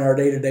go out in our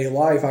day-to-day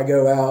life, I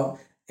go out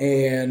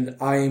and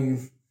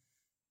I'm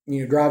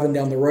driving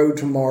down the road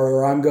tomorrow,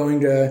 or I'm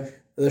going to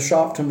the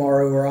shop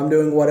tomorrow, or I'm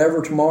doing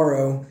whatever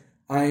tomorrow,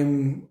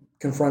 I'm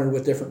confronted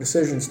with different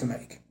decisions to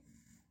make.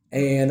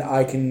 And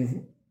I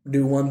can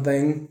do one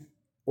thing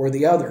or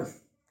the other.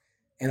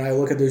 And I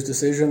look at those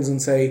decisions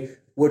and say,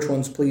 which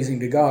one's pleasing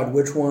to God?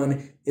 Which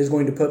one is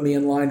going to put me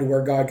in line to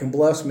where God can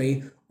bless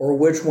me? Or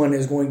which one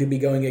is going to be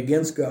going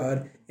against God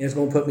and is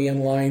going to put me in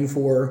line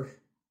for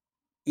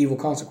evil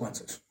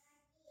consequences?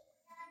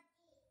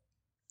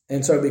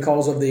 And so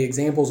because of the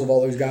examples of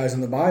all those guys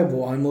in the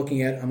Bible, I'm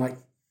looking at, I'm like,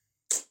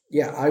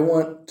 yeah, I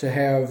want to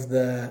have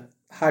the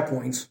high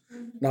points,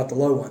 not the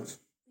low ones.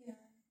 Yeah.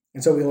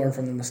 And so we learn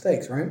from the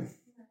mistakes, right?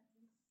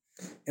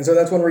 Yeah. And so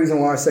that's one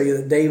reason why I say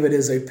that David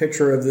is a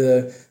picture of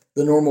the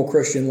normal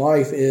Christian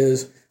life.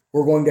 Is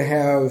we're going to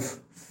have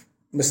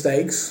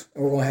mistakes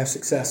and we're going to have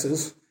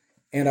successes,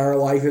 and our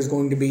life is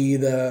going to be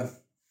the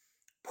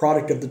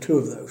product of the two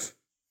of those.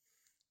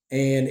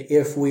 And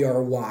if we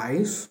are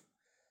wise,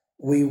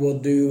 we will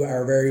do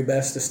our very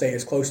best to stay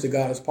as close to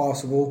God as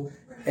possible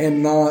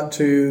and not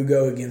to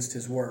go against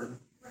his word.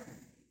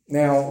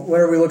 Now,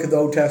 whenever we look at the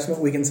Old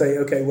Testament, we can say,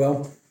 okay,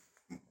 well,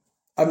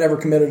 I've never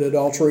committed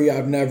adultery.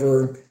 I've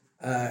never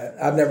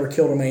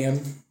killed a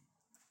man,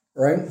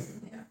 right?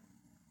 Yeah.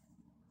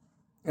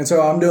 And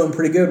so I'm doing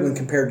pretty good when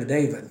compared to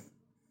David.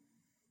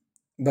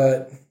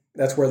 But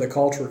that's where the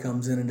culture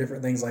comes in and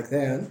different things like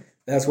that.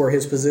 That's where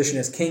his position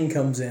as king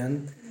comes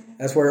in.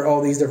 That's where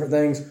all these different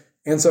things.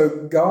 And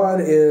so God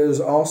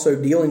is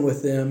also dealing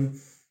with them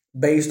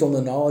based on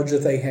the knowledge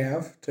that they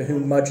have. To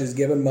whom much is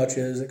given, much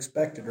is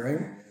expected, right?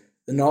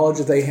 The knowledge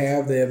that they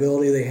have, the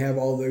ability they have,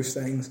 all those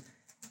things.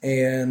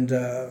 And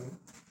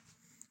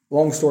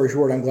long story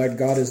short, I'm glad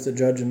God is the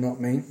judge and not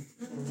me.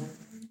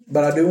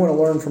 But I do want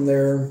to learn from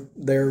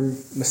their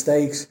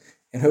mistakes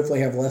and hopefully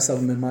have less of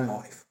them in my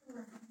life.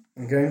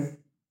 Okay?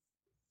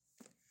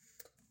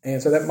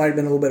 And so that might have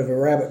been a little bit of a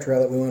rabbit trail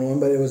that we went on,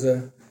 but it was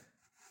a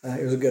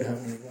good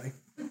hunt anyway.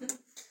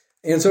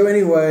 And so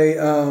anyway,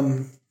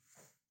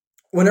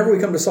 whenever we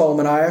come to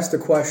Solomon, I asked a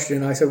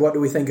question. I said, what do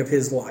we think of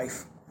his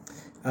life?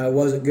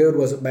 Was it good?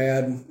 Was it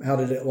bad? How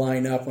did it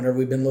line up whenever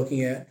we've been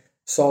looking at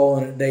Saul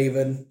and at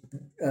David?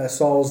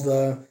 Saul's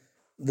the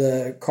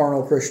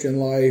carnal Christian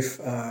life.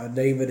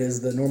 David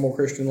is the normal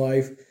Christian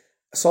life.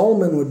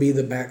 Solomon would be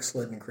the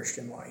backslidden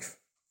Christian life.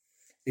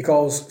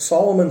 Because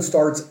Solomon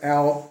starts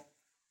out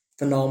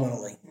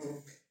phenomenally.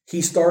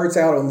 He starts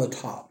out on the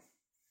top,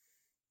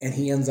 and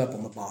he ends up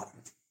on the bottom.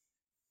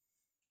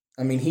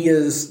 I mean, he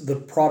is the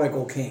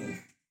prodigal king,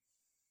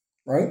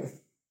 right?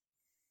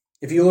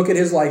 If you look at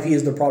his life, he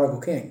is the prodigal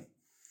king.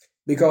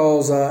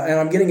 Because, and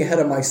I'm getting ahead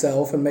of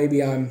myself, and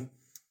maybe I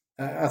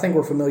think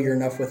we're familiar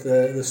enough with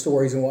the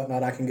stories and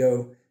whatnot. I can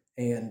go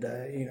and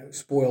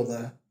spoil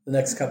the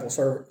next couple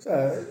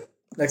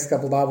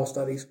Bible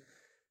studies.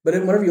 But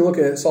whenever you look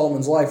at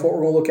Solomon's life, what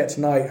we're going to look at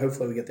tonight,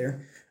 hopefully we get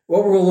there.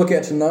 What we're going to look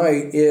at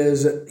tonight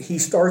is he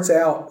starts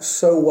out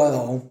so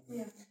well,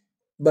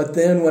 but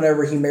then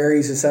whenever he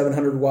marries his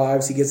 700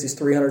 wives, he gets his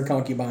 300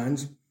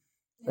 concubines,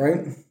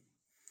 right?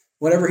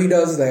 Whenever he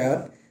does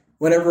that,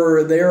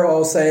 whenever they're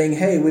all saying,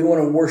 hey, we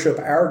want to worship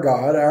our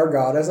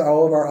God as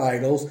all of our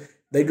idols,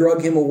 they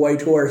drug him away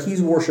to where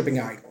he's worshiping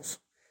idols.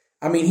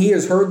 I mean, he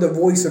has heard the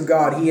voice of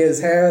God. He has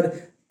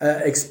had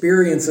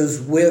experiences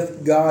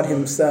with God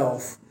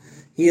himself.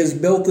 He has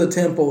built the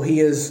temple. He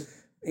has,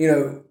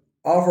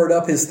 offered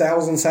up his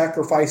 1,000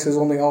 sacrifices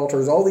on the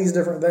altars, all these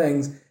different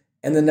things.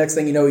 And the next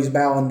thing you know, he's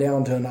bowing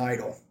down to an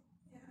idol.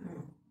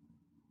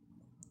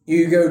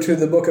 You go to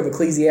the book of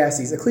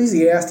Ecclesiastes.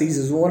 Ecclesiastes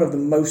is one of the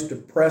most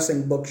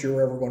depressing books you're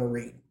ever going to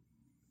read.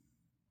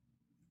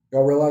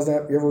 Y'all realize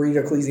that? You ever read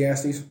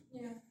Ecclesiastes?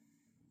 Yeah.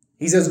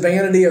 He says,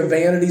 vanity of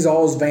vanities,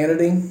 all is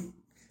vanity.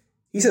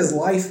 He says,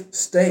 life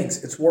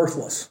stinks. It's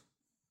worthless.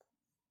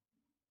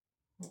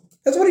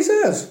 That's what he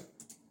says.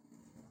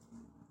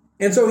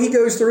 And so he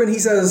goes through and he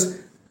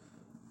says,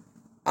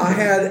 I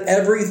had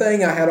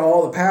everything. I had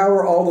all the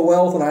power, all the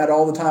wealth, and I had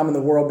all the time in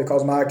the world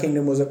because my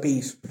kingdom was at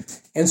peace.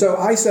 And so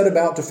I set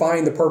about to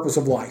find the purpose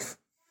of life.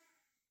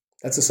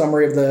 That's a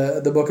summary of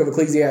the book of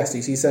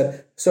Ecclesiastes. He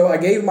said, so I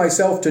gave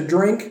myself to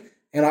drink,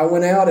 and I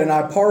went out and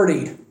I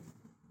partied.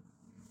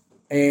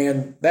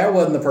 And that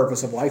wasn't the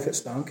purpose of life. It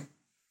stunk.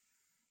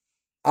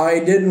 I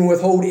didn't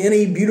withhold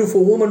any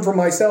beautiful woman from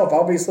myself.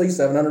 Obviously,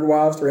 700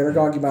 wives, 300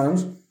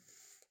 concubines.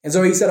 And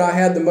so he said, I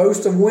had the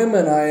most of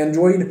women. I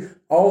enjoyed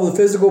all the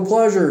physical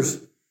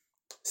pleasures.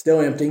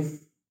 Still empty.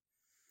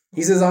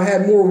 He says, I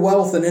had more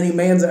wealth than any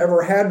man's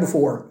ever had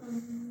before.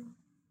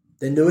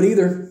 Didn't do it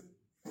either.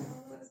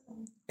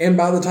 And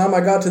by the time I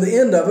got to the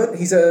end of it,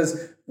 he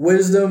says,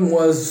 wisdom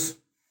was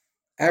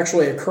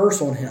actually a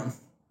curse on him.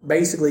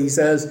 Basically, he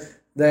says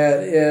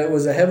that it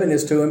was a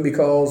heaviness to him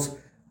because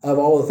of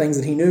all the things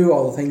that he knew,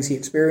 all the things he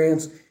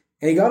experienced.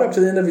 And he got up to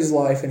the end of his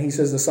life, and he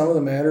says, the sum of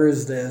the matter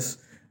is this.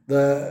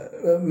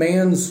 The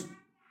man's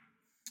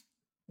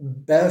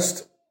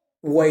best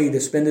way to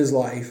spend his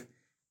life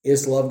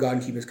is to love God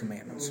and keep his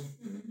commandments.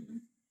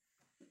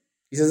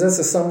 He says that's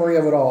a summary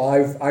of it all.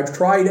 I've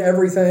tried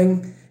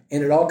everything,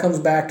 and it all comes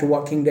back to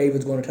what King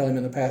David's going to tell him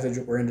in the passage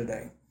that we're in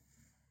today.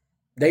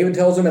 David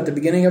tells him at the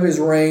beginning of his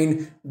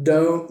reign,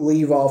 don't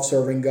leave off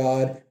serving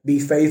God. Be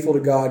faithful to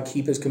God.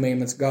 Keep his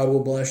commandments. God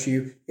will bless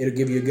you. It'll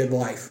give you a good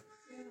life.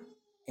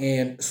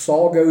 And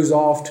Saul goes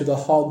off to the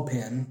hog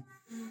pen,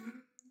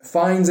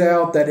 finds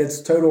out that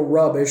it's total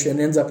rubbish, and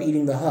ends up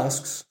eating the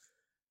husks.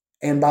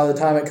 And by the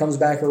time it comes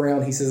back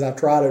around, he says, I've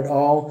tried it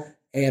all,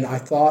 and I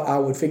thought I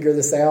would figure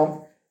this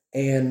out.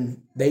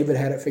 And David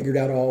had it figured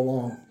out all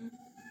along.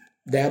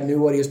 Dad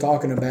knew what he was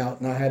talking about,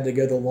 and I had to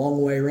go the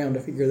long way around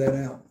to figure that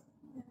out.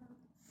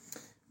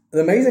 The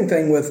amazing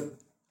thing with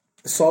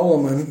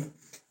Solomon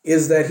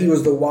is that he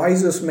was the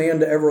wisest man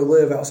to ever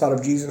live outside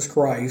of Jesus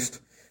Christ,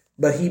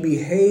 but he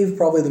behaved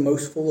probably the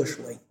most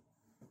foolishly.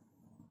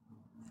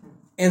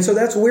 And so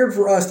that's weird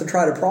for us to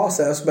try to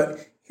process, but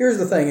here's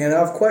the thing, and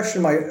I've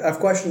questioned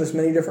this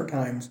many different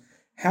times.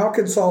 How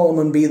could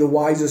Solomon be the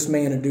wisest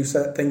man and do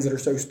things that are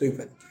so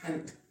stupid?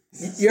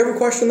 You ever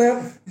question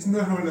that? It's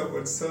not only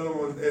about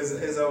Solomon.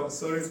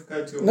 Sorry to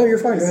cut you off. No, you're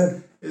fine. Go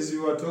ahead. As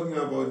you were talking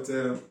about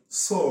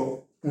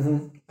Saul,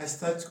 I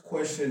start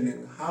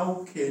questioning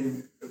how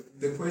can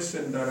the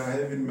question that I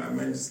have in my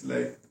mind is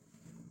like,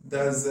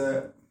 does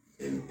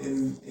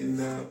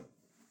in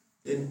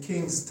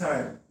King's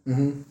time,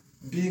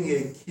 being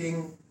a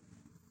king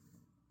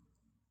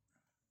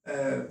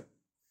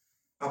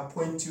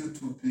appoint you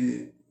to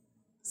be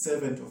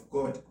servant of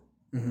God,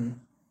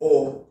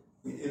 or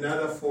in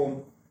other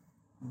form,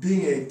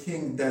 being a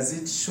king, does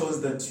it show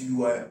that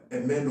you are a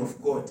man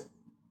of God?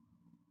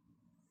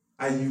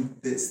 Are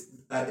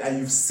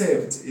you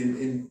saved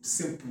in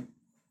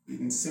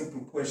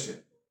simple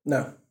question?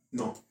 No.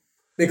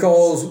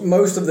 Because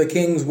most of the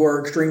kings were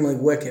extremely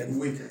wicked.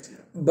 Wicked, yeah.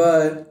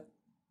 But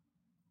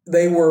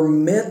they were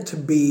meant to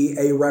be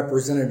a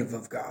representative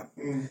of God.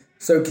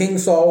 So King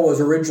Saul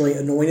was originally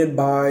anointed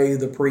by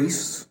the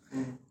priests,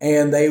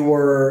 and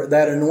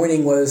that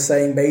anointing was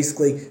saying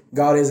basically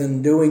God is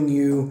enduing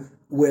you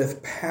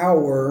with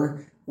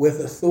power, with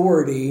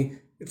authority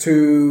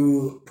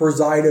to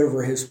preside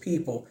over his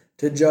people,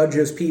 to judge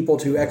his people,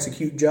 to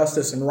execute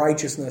justice and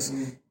righteousness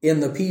in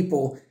the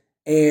people.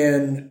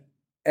 And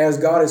as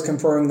God is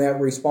conferring that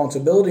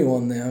responsibility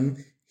on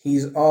them,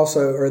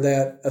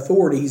 that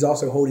authority, he's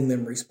also holding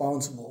them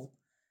responsible.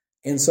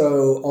 And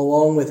so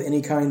along with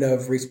any kind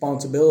of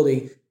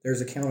responsibility, there's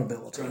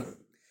accountability.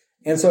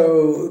 And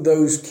so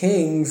those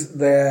kings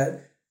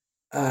that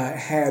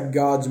had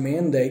God's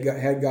mandate,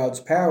 had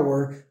God's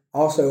power,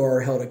 also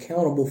are held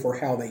accountable for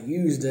how they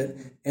used it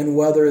and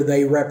whether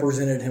they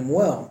represented him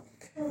well.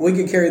 We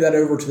could carry that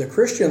over to the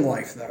Christian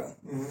life, though,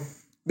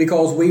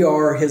 because we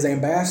are his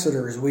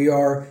ambassadors. We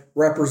are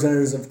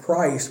representatives of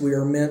Christ. We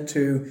are meant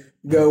to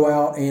go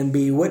out and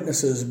be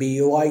witnesses,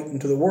 be light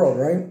into the world,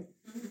 right?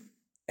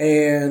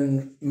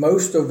 And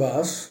most of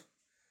us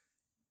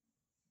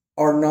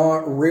are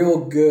not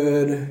real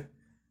good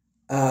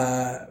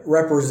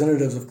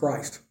representatives of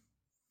Christ.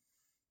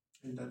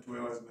 And that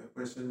was my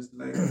question. Is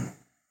like,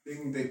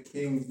 being the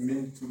king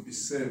meant to be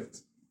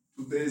saved.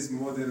 Today's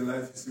modern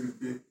life is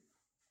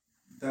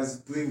does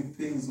doing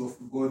things of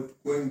God,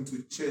 going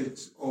to church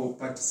or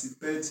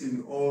participate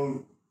in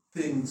all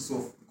things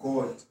of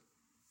God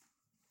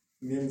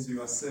means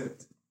you are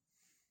saved.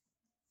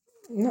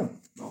 No,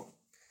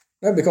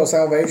 because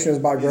salvation is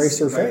by grace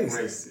through faith.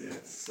 Grace,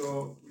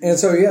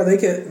 yeah.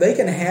 They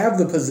can have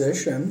the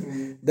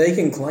position, they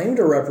can claim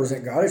to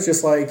represent God. It's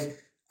just like,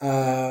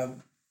 I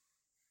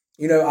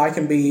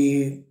can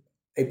be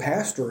a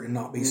pastor and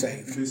not be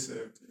saved. Be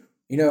saved,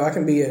 yeah. I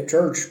can be at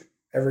church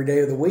every day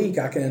of the week.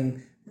 I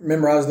can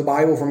memorize the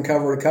Bible from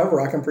cover to cover.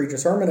 I can preach a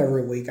sermon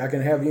every week. I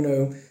can have,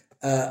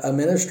 a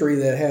ministry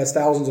that has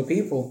thousands of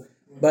people.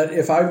 But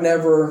if I've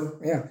never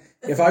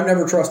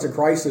trusted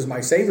Christ as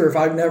my Savior,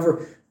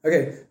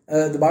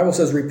 the Bible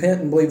says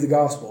repent and believe the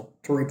gospel.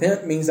 To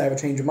repent means I have a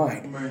change of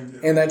mind.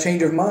 And that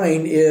change of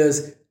mind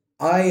is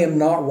I am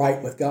not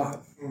right with God.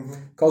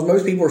 Because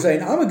most people are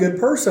saying, I'm a good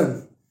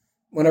person.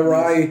 Whenever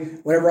I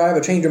have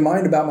a change of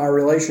mind about my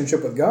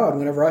relationship with God,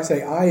 whenever I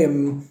say I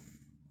am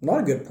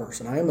not a good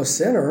person, I am a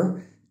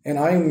sinner, and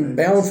I'm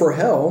bound for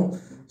hell,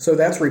 so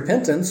that's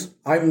repentance.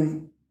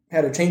 I'm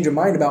had a change of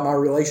mind about my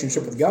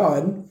relationship with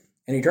God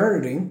and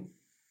eternity.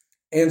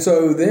 And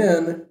so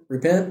then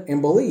repent and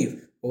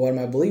believe. Well, what am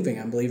I believing?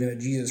 I'm believing that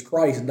Jesus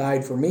Christ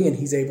died for me and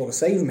he's able to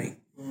save me.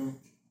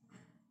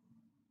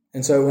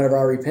 And so whenever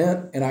I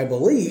repent and I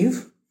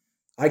believe,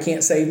 I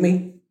can't save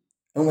me,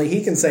 only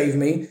he can save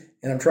me,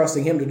 and I'm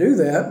trusting him to do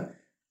that,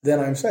 then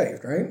I'm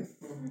saved, right?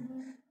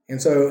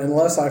 And so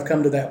unless I've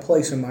come to that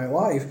place in my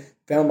life,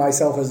 found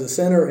myself as a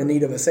sinner in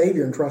need of a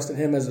Savior and trusted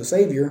him as a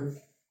Savior,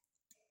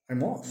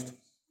 I'm lost,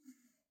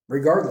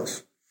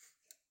 regardless.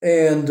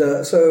 And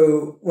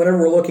so whenever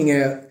we're looking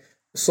at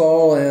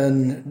Saul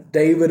and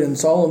David and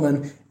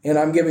Solomon, and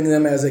I'm giving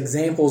them as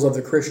examples of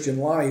the Christian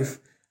life,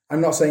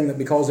 I'm not saying that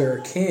because they're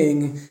a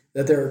king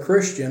that they're a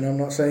Christian. I'm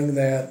not saying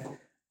that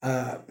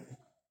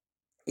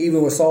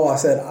even with Saul, I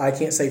said, I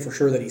can't say for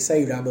sure that he's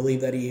saved. I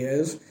believe that he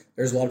is.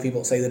 There's a lot of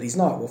people that say that he's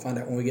not. We'll find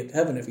out when we get to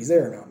heaven if he's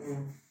there or not.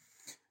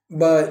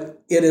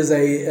 But it is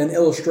an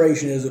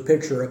illustration, it is a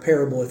picture, a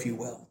parable, if you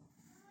will.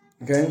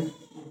 Okay?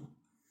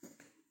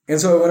 And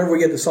so whenever we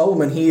get to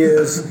Solomon, he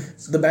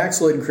is the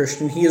backslidden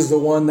Christian. He is the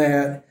one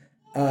that,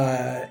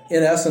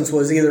 in essence,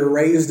 was either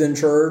raised in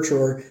church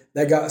or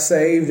that got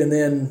saved and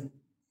then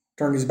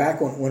turned his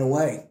back on it, went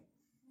away.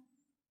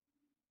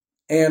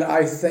 And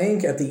I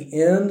think at the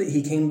end,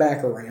 he came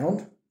back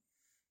around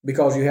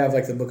because you have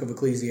like the book of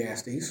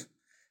Ecclesiastes.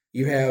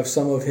 You have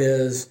some of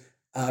his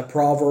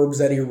proverbs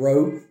that he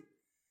wrote,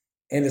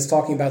 and it's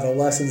talking about the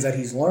lessons that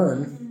he's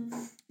learned.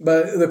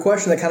 But the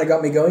question that kind of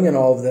got me going in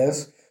all of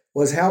this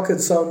was, how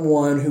could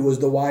someone who was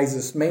the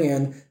wisest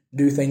man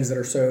do things that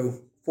are so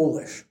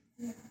foolish?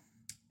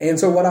 And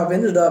so what I've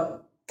ended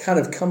up kind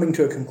of coming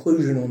to a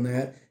conclusion on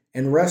that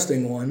and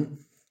resting on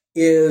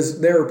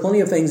is there are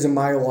plenty of things in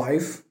my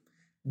life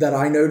that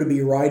I know to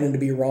be right and to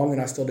be wrong, and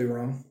I still do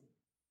wrong.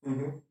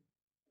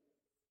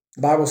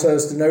 The Bible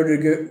says to know to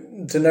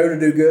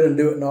do good and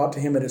do it not, to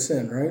him it is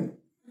sin, right?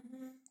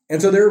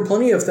 And so there are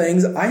plenty of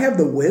things. I have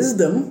the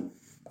wisdom.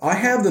 I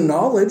have the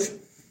knowledge.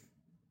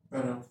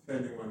 But I'm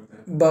failing on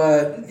that.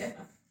 But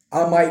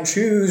I might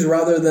choose,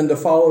 rather than to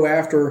follow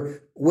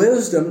after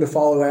wisdom, to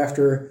follow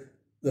after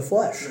the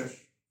flesh.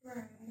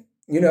 Right.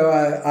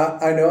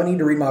 I know I need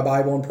to read my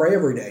Bible and pray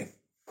every day.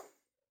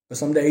 But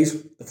some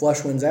days the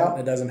flesh wins out and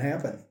it doesn't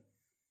happen.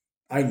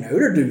 I know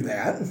to do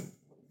that.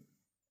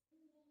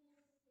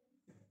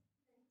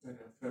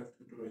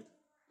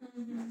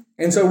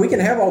 And so we can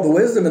have all the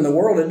wisdom in the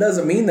world. It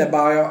doesn't mean that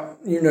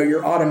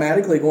you're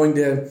automatically going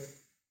to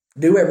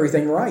do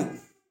everything right.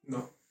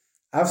 No.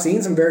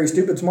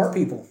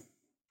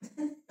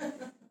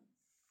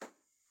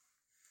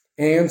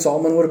 And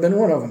Solomon would have been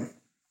one of them.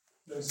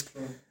 That's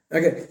true.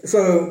 Okay,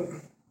 so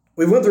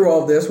we went through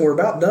all of this, and we're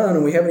about done,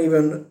 and we haven't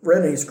even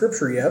read any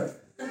scripture yet.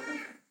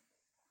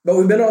 But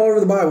we've been all over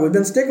the Bible. We've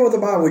been sticking with the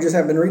Bible. We just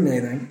haven't been reading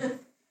anything.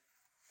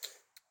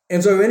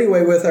 And so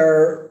anyway, with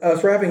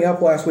us wrapping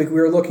up last week, we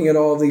were looking at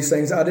all of these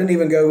things. I didn't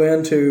even go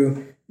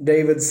into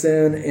David's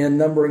sin and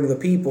numbering the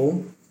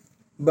people.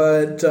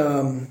 But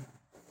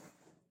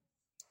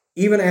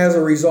even as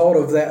a result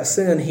of that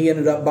sin, he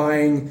ended up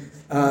buying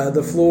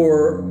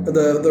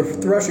the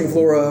threshing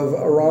floor of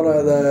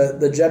Araunah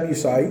the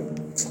Jebusite.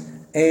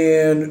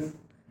 And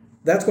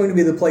that's going to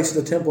be the place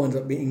the temple ends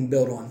up being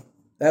built on.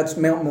 That's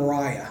Mount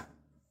Moriah.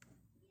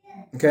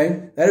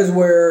 Okay? That is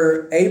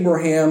where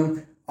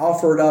Abraham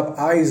offered up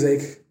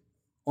Isaac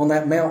on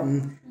that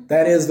mountain.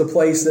 That is the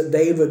place that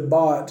David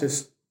bought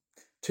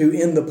to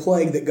end the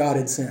plague that God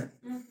had sent.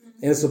 And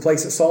it's the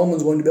place that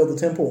Solomon's going to build the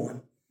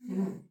temple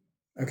on.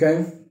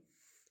 Okay?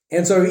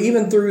 And so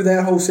even through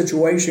that whole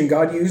situation,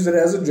 God used it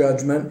as a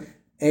judgment,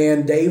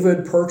 and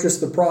David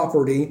purchased the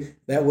property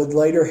that would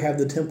later have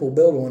the temple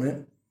built on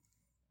it.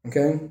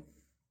 Okay?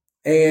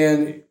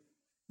 And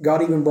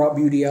God even brought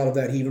beauty out of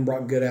that. He even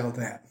brought good out of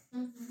that.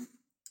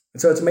 And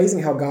so it's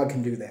amazing how God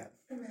can do that.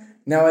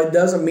 Now, it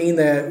doesn't mean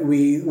that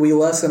we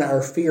lessen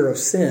our fear of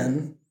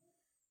sin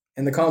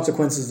and the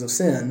consequences of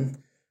sin,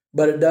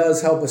 but it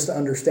does help us to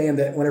understand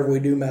that whenever we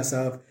do mess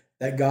up,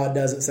 that God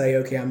doesn't say,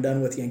 okay, I'm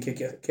done with you, and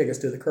kick us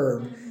to the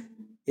curb.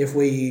 If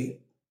we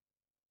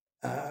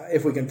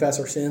confess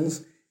our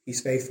sins,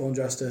 He's faithful and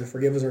just to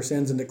forgive us our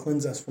sins and to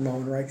cleanse us from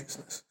all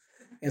unrighteousness.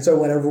 And so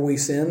whenever we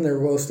sin, there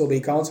will still be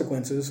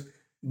consequences,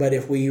 but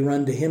if we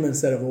run to Him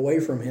instead of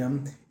away from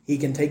Him, He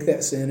can take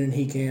that sin and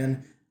He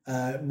can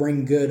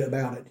bring good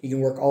about it. He can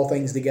work all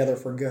things together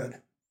for good.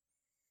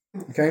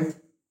 Okay?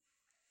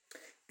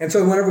 And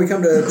so whenever we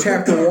come to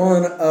chapter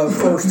 1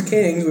 of 1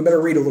 Kings, we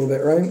better read a little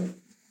bit, right?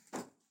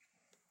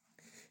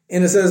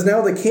 And it says,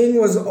 Now the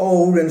king was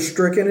old and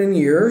stricken in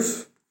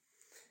years,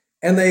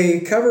 and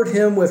they covered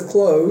him with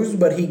clothes,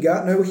 but he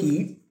got no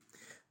heat.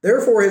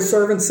 Therefore his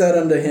servants said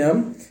unto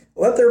him,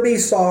 Let there be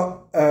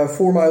sought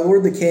for my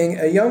lord the king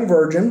a young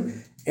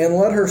virgin, and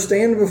let her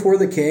stand before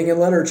the king, and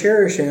let her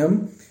cherish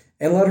him,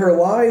 and let her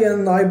lie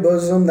in thy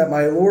bosom, that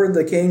my lord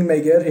the king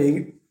may get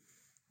heat.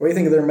 What do you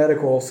think of their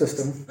medical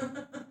system?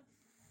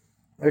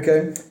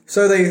 Okay,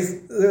 so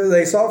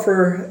they sought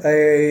for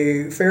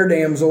a fair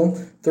damsel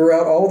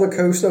throughout all the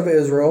coast of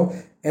Israel,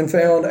 and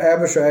found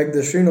Abishag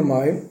the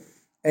Shunammite,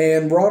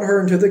 and brought her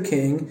unto the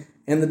king.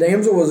 And the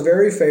damsel was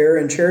very fair,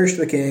 and cherished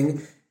the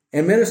king,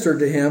 and ministered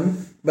to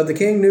him, but the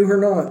king knew her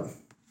not.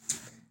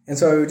 And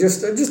so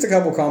just a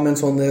couple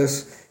comments on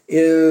this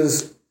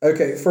is,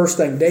 okay, first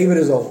thing, David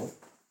is old.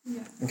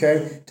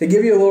 Okay, to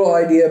give you a little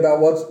idea about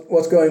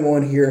what's going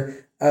on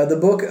here, the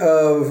book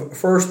of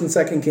 1st and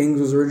 2nd Kings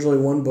was originally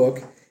one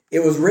book.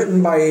 It was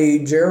written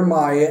by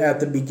Jeremiah at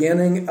the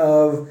beginning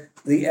of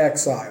the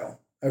exile.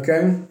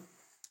 Okay,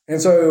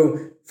 and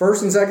so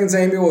 1st and 2nd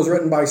Samuel was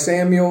written by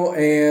Samuel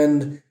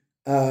and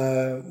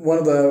one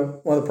of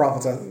the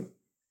prophets. I want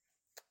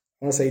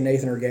to say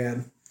Nathan or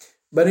Gad,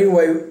 but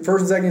anyway, 1st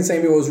and 2nd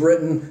Samuel was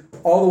written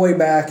all the way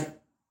back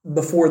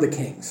before the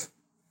Kings.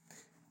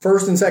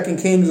 1st and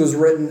 2nd Kings was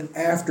written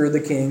after the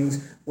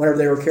Kings, whenever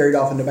they were carried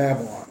off into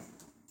Babylon.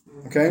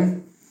 Okay?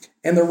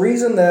 And the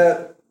reason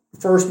that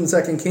 1st and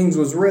 2nd Kings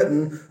was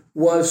written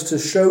was to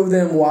show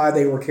them why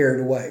they were carried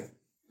away.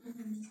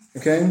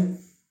 Okay?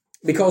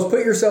 Because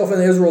put yourself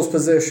in Israel's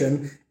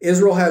position.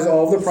 Israel has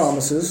all the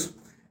promises.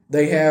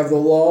 They have the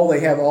law. They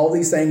have all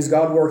these things,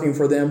 God working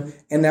for them.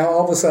 And now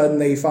all of a sudden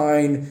they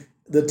find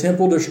the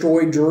temple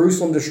destroyed,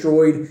 Jerusalem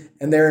destroyed,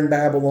 and they're in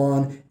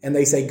Babylon. And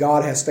they say,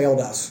 God has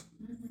failed us.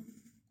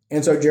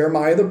 And so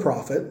Jeremiah the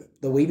prophet,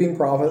 the weeping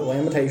prophet,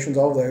 Lamentations,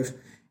 all of those,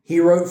 he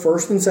wrote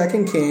 1st and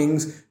 2nd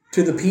Kings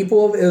to the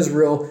people of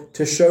Israel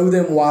to show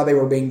them why they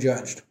were being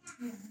judged.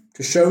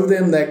 To show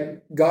them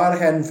that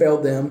God hadn't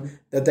failed them,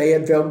 that they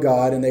had failed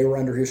God, and they were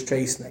under His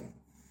chastening.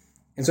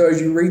 And so as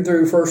you read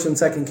through 1st and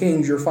 2nd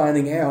Kings, you're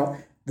finding out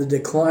the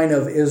decline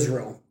of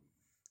Israel.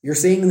 You're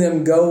seeing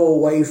them go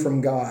away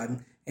from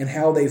God and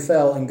how they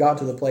fell and got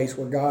to the place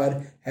where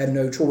God had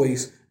no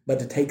choice but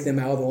to take them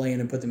out of the land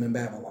and put them in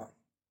Babylon.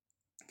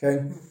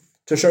 Okay?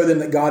 To show them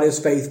that God is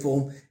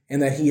faithful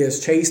and that He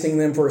is chastening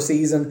them for a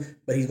season,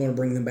 but He's going to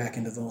bring them back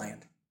into the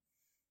land.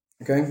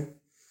 Okay?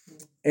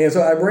 And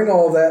so I bring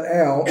all of that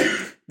out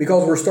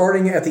because we're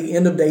starting at the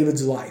end of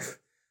David's life.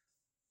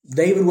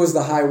 David was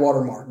the high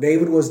water mark.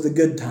 David was the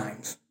good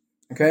times.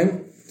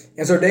 Okay?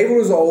 And so David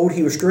was old.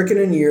 He was stricken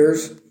in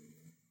years,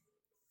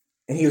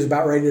 and he was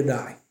about ready to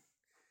die.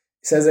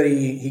 It says that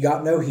he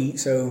got no heat,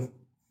 so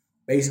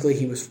basically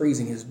he was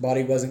freezing. His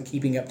body wasn't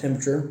keeping up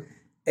temperature.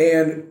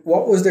 And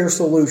what was their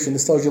solution?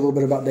 This tells you a little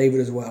bit about David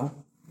as well.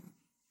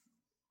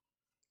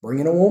 Bring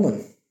in a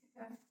woman.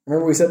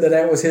 Remember we said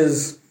that was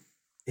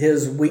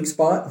his weak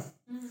spot?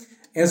 Mm-hmm.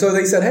 And so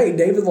they said, hey,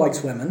 David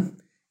likes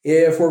women.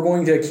 If we're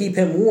going to keep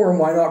him warm,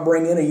 why not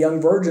bring in a young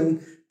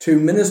virgin to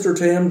minister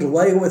to him, to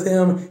lay with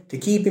him, to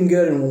keep him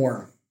good and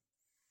warm?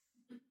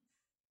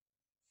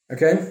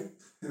 Okay?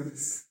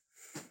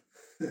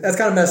 That's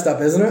kind of messed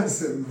up, isn't it?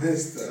 That's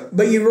messed up.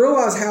 But you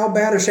realize how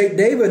bad a shape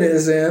David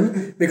is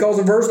in because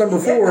of verse number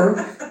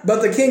 4,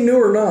 but the king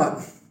knew or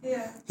not.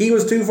 Yeah. He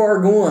was too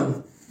far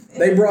gone.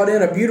 They brought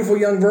in a beautiful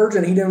young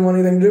virgin. He didn't want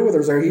anything to do with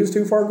her, so he was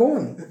too far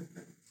gone.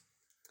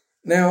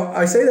 Now,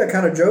 I say that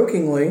kind of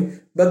jokingly,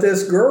 but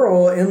this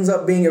girl ends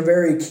up being a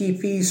very key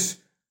piece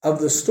of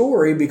the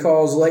story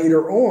because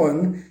later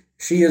on,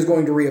 she is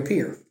going to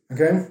reappear.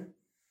 Okay?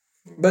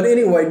 But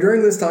anyway,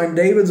 during this time,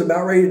 David's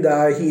about ready to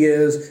die. He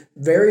is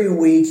very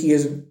weak. He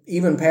is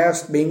even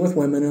past being with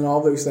women and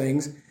all those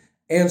things.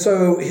 And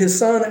so his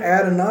son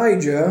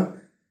Adonijah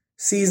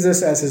sees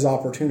this as his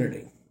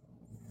opportunity.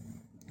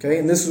 Okay,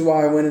 and this is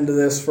why I went into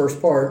this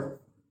first part.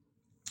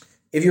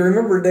 If you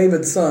remember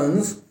David's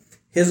sons,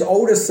 his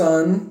oldest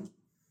son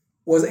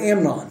was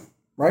Amnon,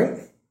 right?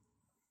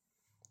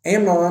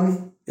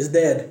 Amnon is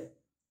dead.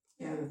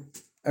 Yeah.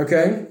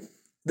 Okay?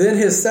 Then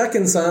his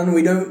second son,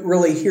 we don't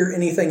really hear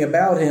anything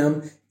about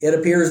him. It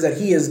appears that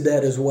he is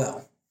dead as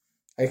well.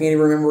 I can't even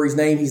remember his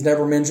name. He's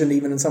never mentioned,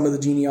 even in some of the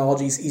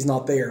genealogies. He's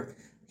not there.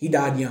 He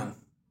died young.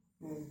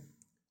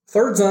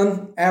 Third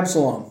son,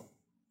 Absalom.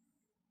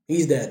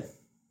 He's dead.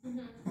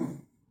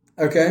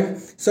 Okay?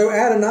 So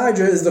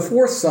Adonijah is the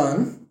fourth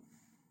son.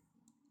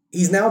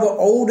 He's now the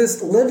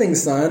oldest living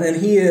son, and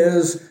he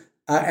is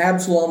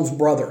Absalom's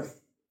brother.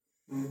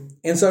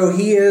 And so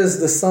he is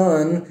the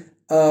son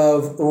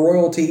of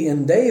royalty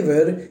in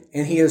David,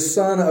 and he is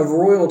son of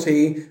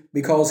royalty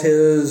because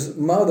his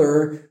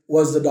mother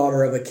was the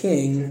daughter of a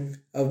king,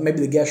 of maybe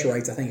the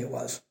Geshurites, I think it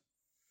was.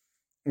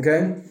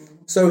 Okay?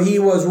 So he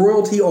was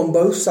royalty on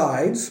both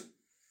sides.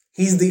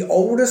 He's the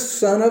oldest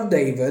son of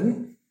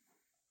David.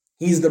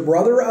 He's the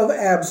brother of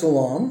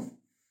Absalom,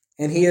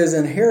 and he has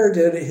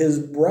inherited his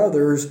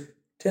brother's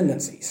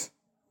tendencies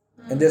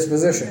and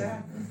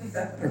disposition.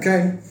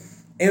 Okay?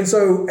 And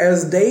so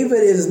as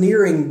David is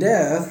nearing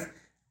death,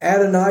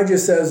 Adonijah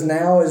says,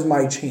 now is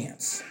my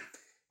chance.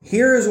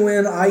 Here is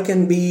when I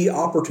can be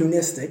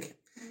opportunistic.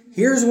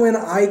 Here's when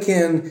I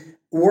can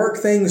work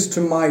things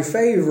to my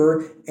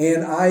favor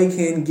and I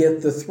can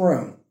get the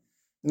throne.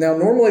 Now,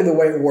 normally the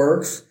way it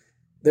works,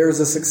 there's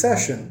a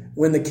succession.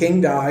 When the king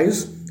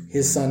dies,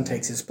 his son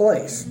takes his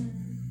place.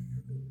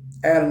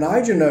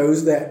 Adonijah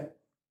knows that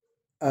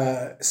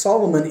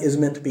Solomon is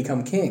meant to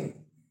become king.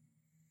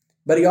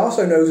 But he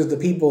also knows that the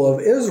people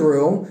of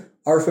Israel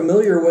are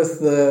familiar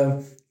with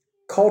the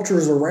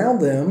cultures around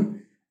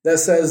them that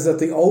says that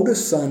the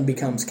oldest son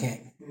becomes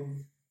king.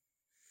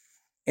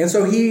 And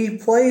so he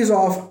plays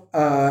off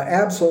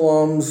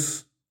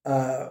Absalom's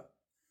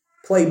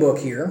playbook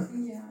here.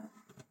 Yeah.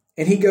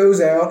 And he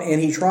goes out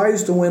and he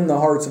tries to win the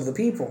hearts of the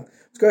people.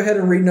 Let's go ahead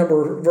and read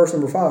verse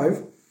number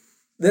 5.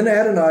 Then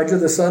Adonijah,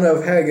 the son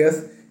of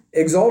Haggith,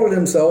 exalted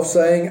himself,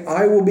 saying,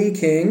 I will be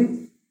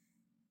king.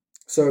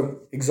 So,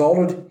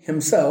 exalted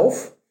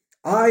himself.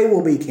 I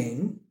will be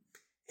king.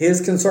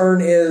 His concern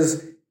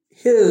is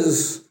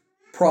his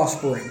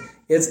prospering.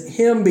 It's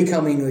him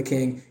becoming the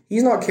king.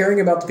 He's not caring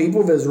about the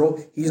people of Israel.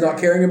 He's not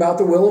caring about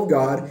the will of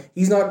God.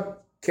 He's not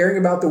caring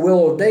about the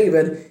will of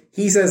David.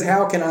 He says,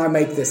 how can I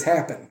make this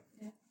happen?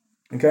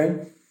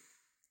 Okay?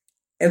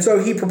 And so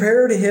he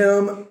prepared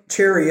him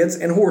chariots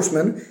and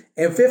horsemen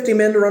and 50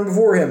 men to run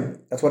before him.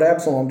 That's what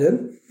Absalom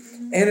did.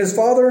 And his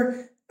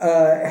father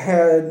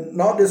had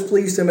not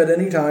displeased him at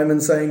any time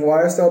in saying,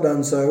 why hast thou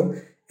done so?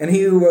 And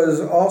he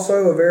was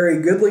also a very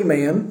goodly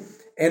man.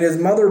 And his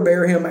mother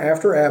bare him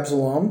after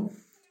Absalom.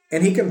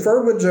 And he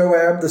conferred with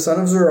Joab, the son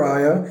of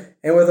Zeruiah,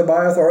 and with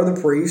Abiathar the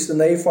priest, and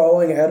they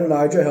following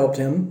Adonijah helped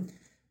him.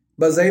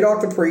 But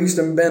Zadok the priest,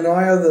 and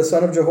Benaiah the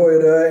son of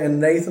Jehoiada, and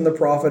Nathan the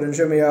prophet, and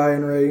Shimei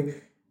and Rei,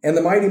 and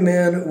the mighty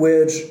men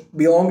which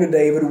belonged to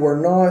David were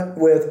not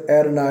with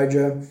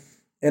Adonijah.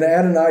 And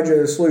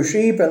Adonijah slew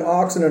sheep and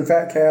oxen and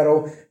fat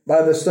cattle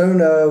by the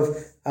stone of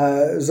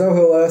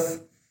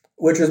Zoheleth,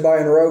 which is by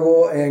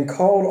Enrogel, and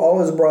called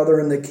all his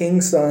brethren, the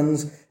king's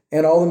sons,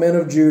 and all the men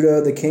of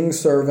Judah, the king's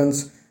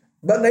servants.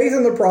 But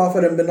Nathan the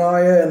prophet, and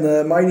Benaiah, and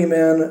the mighty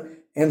men,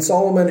 and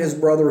Solomon his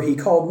brother, he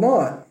called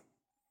not.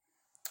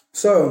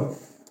 So,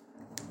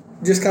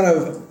 just kind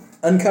of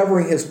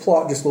uncovering his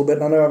plot just a little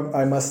bit. I know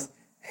I must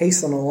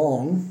hasten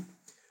along.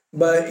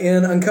 But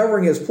in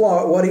uncovering his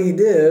plot, what he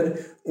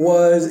did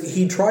was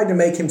he tried to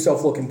make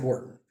himself look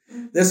important.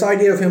 This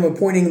idea of him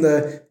appointing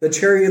the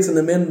chariots and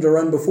the men to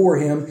run before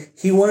him,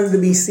 he wanted to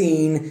be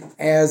seen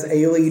as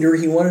a leader.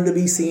 He wanted to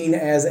be seen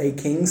as a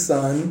king's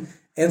son.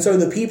 And so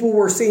the people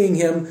were seeing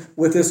him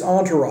with this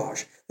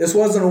entourage. This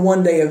wasn't a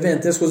one-day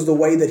event. This was the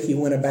way that he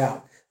went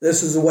about.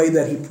 This is the way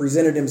that he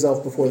presented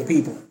himself before the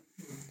people.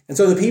 And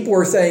so the people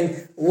are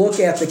saying, look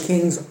at the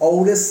king's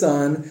oldest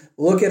son.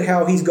 Look at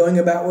how he's going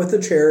about with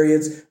the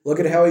chariots. Look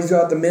at how he's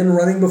got the men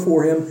running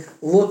before him.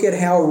 Look at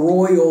how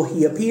royal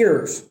he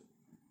appears.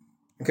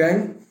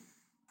 Okay?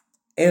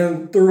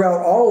 And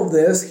throughout all of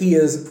this, he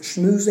is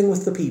schmoozing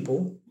with the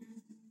people.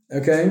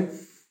 Okay?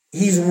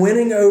 He's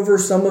winning over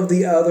some of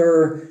the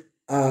other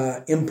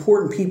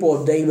important people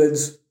of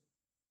David's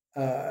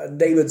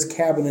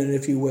cabinet,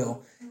 if you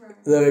will.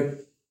 Right.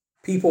 The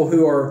people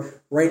who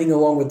are reigning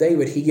along with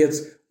David. He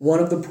gets one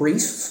of the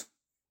priests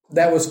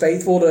that was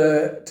faithful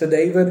to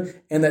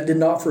David and that did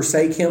not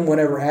forsake him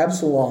whenever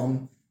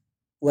Absalom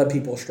led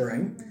people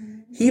astray.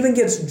 He even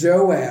gets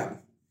Joab,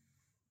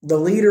 the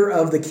leader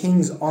of the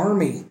king's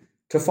army,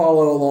 to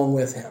follow along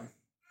with him.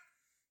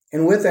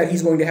 And with that,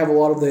 he's going to have a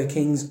lot of the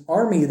king's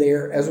army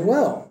there as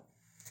well.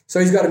 So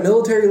he's got a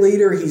military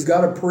leader, he's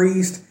got a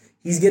priest,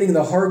 he's getting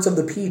the hearts of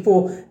the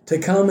people to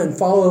come and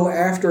follow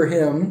after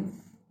him.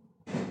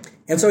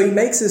 And so he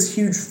makes this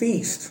huge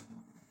feast.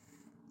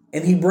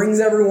 And he brings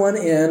everyone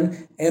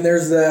in, and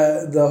there's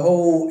the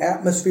whole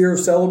atmosphere of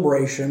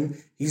celebration.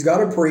 He's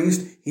got a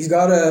priest, he's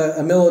got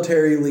a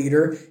military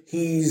leader,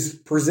 he's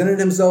presented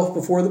himself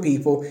before the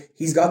people,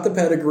 he's got the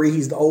pedigree,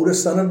 he's the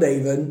oldest son of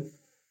David,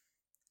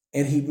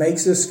 and he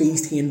makes this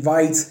feast. He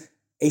invites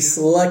a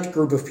select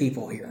group of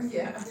people here.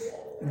 Yeah.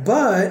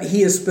 But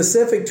he is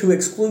specific to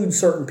exclude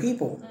certain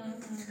people.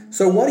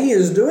 So what he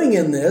is doing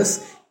in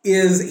this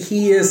is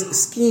he is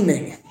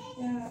scheming.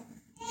 Yeah.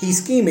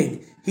 He's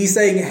scheming. He's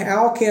saying,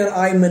 how can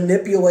I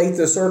manipulate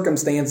the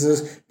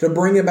circumstances to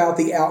bring about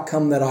the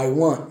outcome that I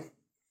want?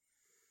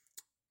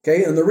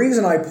 Okay, and the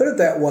reason I put it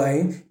that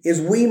way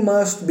is we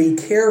must be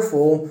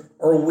careful,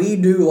 or we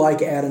do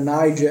like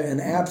Adonijah and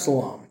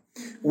Absalom.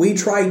 We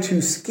try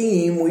to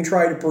scheme, we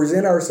try to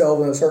present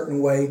ourselves in a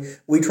certain way,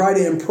 we try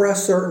to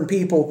impress certain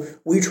people,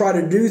 we try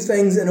to do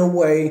things in a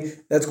way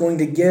that's going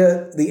to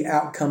get the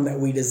outcome that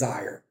we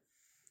desire.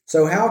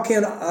 So how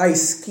can I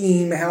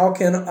scheme, how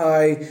can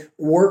I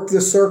work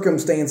the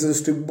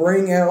circumstances to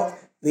bring out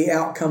the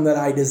outcome that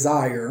I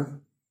desire?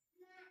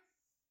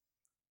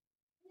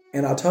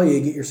 And I'll tell you,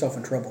 you get yourself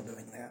in trouble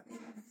doing that.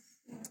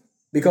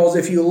 Because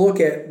if you look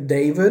at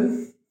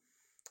David,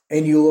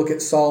 and you look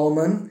at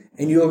Solomon,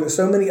 and you look at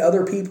so many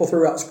other people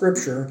throughout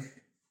Scripture,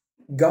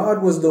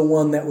 God was the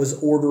one that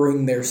was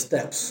ordering their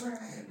steps.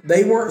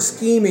 They weren't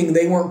scheming,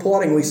 they weren't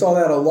plotting. We saw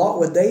that a lot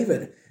with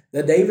David.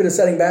 That David is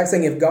sitting back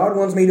saying, if God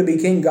wants me to be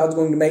king, God's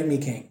going to make me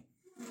king.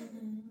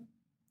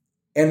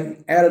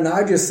 And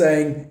Adonijah is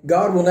saying,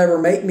 God will never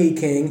make me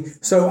king,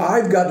 so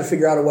I've got to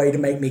figure out a way to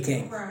make me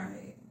king. Right.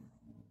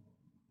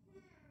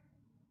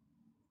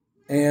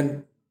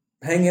 And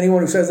hang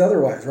anyone who says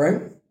otherwise,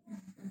 right?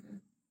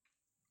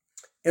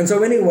 And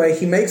so anyway,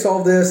 he makes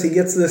all this, he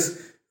gets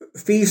this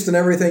feast and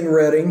everything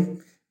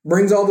ready,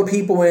 brings all the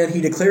people in,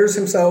 he declares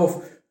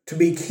himself to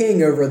be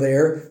king over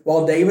there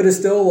while David is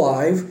still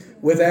alive,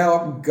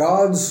 without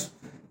God's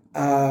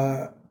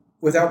anointing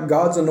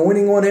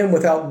on him,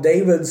 without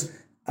David's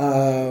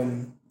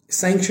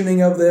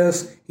sanctioning of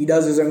this. He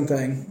does his own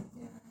thing.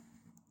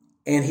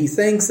 And he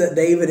thinks that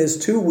David is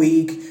too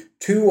weak,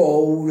 too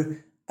old,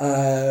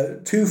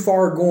 too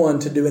far gone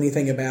to do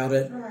anything about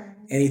it. Right.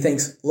 And he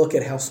thinks, look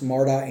at how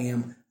smart I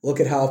am. Look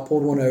at how I've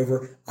pulled one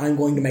over. I'm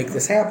going to make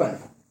this happen.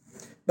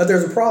 But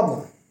there's a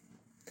problem.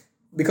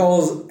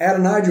 Because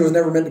Adonijah was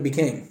never meant to be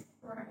king.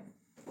 Right.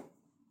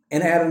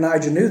 And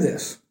Adonijah knew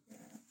this.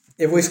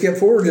 If we skip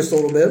forward just a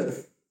little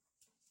bit,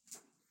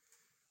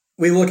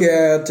 we look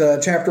at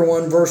chapter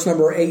 1, verse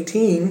number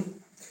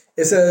 18.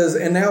 It says,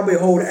 and now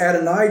behold,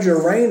 Adonijah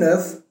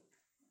reigneth,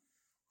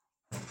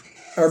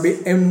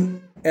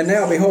 and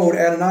now behold,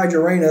 Adonijah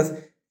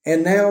reigneth,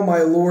 and now my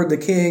lord the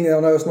king. Oh,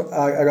 no,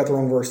 I got the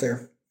wrong verse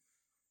there.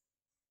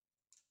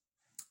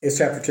 It's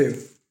chapter 2.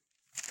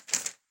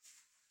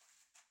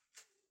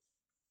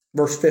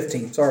 Verse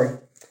 15, sorry.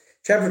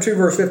 Chapter 2,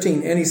 verse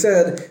 15. And he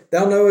said,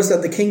 thou knowest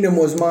that the kingdom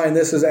was mine.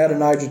 This is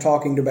Adonijah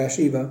talking to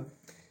Bathsheba. And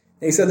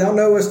he said, thou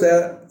knowest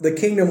that the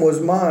kingdom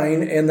was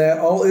mine, and that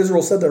all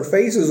Israel set their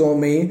faces on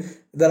me,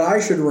 that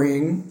I should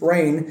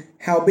reign.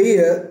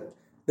 Howbeit,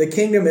 the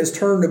kingdom is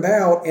turned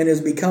about and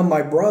is become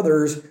my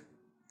brother's,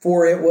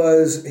 for it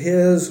was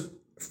his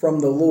from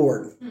the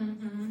Lord.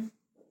 Mm-hmm.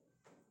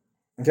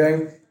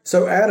 Okay?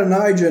 So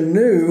Adonijah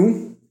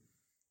knew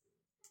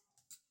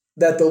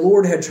that the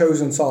Lord had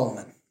chosen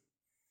Solomon.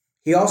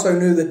 He also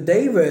knew that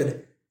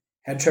David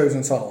had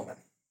chosen Solomon.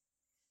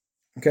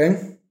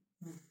 Okay?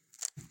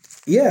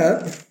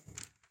 Yet,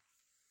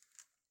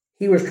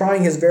 he was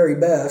trying his very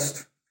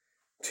best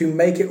to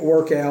make it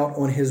work out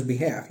on his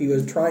behalf. He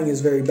was trying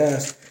his very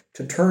best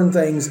to turn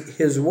things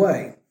his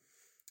way.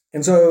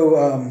 And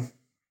so,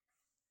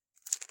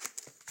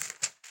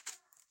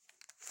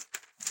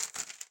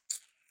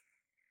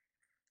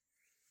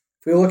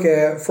 if we look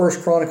at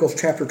 1 Chronicles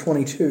chapter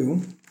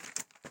 22,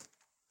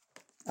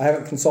 I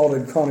haven't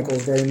consulted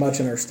Chronicles very much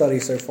in our study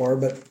so far,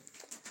 but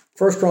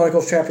 1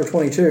 Chronicles chapter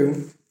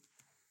 22,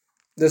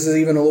 this is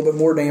even a little bit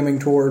more damning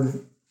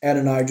toward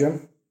Adonijah.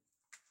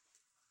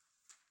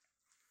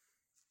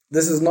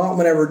 This is not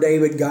whenever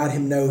David got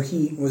him no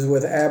heat, was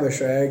with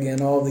Abishag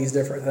and all these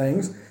different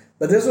things.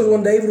 But this was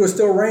when David was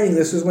still reigning.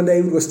 This is when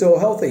David was still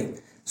healthy.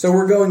 So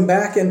we're going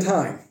back in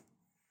time.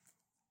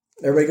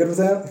 Everybody good with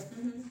that?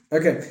 Mm-hmm.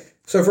 Okay.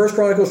 So 1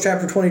 Chronicles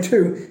chapter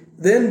 22.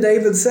 Then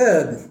David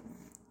said,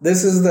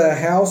 this is the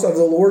house of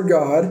the Lord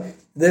God.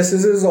 This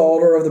is his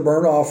altar of the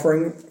burnt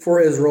offering for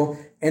Israel.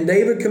 And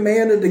David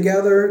commanded to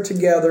gather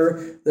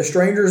together the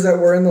strangers that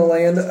were in the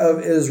land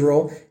of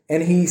Israel.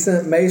 And he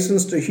sent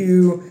masons to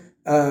hew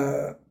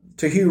to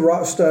hew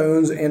wrought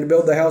stones and to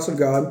build the house of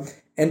God.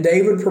 And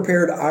David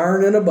prepared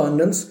iron in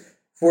abundance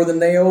for the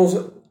nails,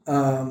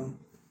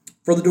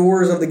 for the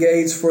doors of the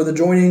gates, for the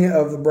joining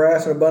of the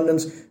brass in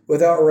abundance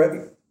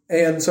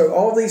and so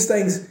all these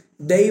things,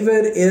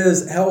 David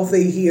is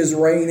healthy. He is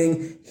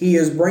reigning. He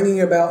is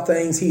bringing about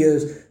things. He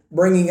is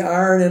bringing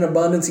iron in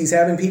abundance. He's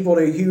having people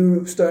to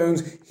hew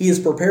stones. He is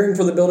preparing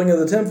for the building of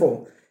the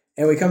temple.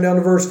 And we come down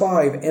to verse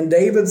 5. And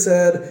David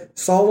said,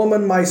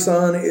 Solomon, my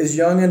son, is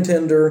young and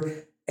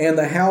tender, and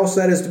the house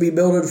that is to be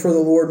builded for the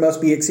Lord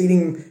must be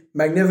exceeding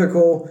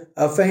magnifical,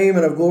 of fame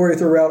and of glory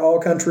throughout all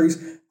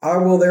countries. I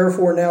will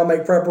therefore now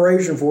make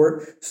preparation for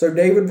it. So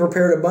David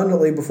prepared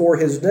abundantly before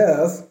his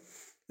death.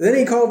 Then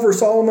he called for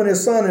Solomon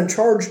his son and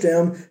charged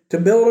him to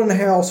build an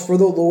house for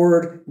the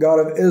Lord God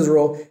of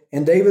Israel.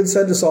 And David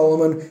said to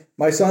Solomon,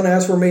 My son,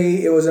 as for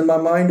me, it was in my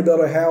mind to build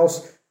a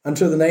house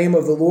unto the name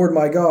of the Lord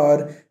my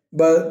God.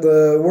 But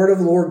the word of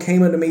the Lord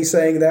came unto me,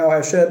 saying, Thou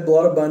hast shed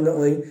blood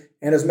abundantly,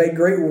 and hast made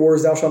great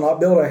wars. Thou shalt not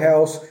build a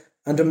house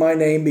unto my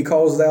name,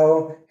 because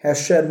thou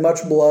hast shed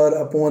much blood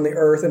upon the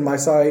earth in my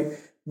sight.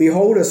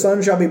 Behold, a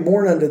son shall be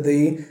born unto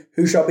thee,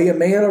 who shall be a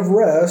man of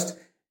rest,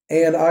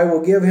 and I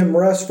will give him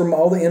rest from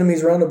all the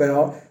enemies round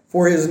about.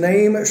 For his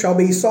name shall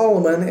be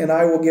Solomon, and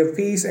I will give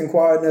peace and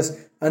quietness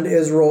unto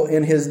Israel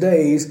in his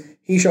days.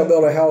 He shall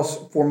build a house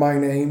for my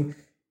name,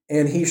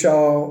 and he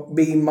shall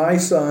be my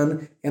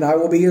son, and I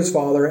will be his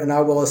father, and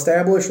I will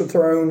establish the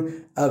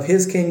throne of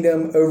his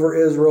kingdom over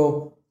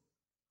Israel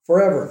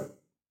forever.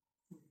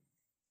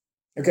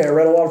 Okay, I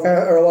read a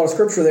lot of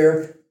scripture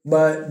there,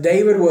 but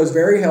David was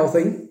very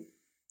healthy.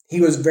 He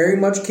was very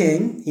much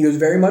king. He was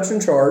very much in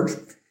charge.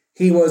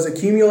 He was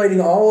accumulating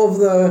all of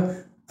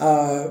the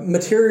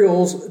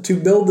materials to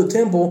build the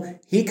temple.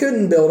 He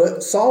couldn't build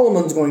it.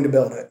 Solomon's going to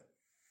build it.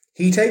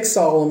 He takes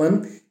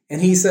Solomon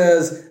and he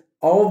says,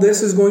 all of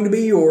this is going to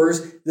be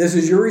yours. This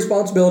is your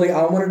responsibility.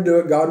 I wanted to do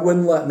it. God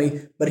wouldn't let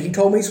me. But he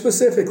told me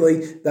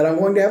specifically that I'm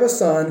going to have a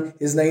son.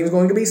 His name is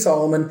going to be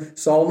Solomon.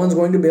 Solomon's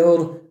going to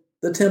build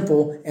the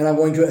temple, and I'm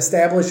going to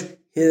establish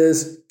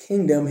his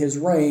kingdom, his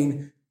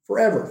reign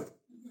forever.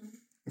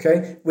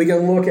 Okay, we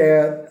can look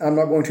at, I'm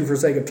not going to for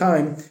sake of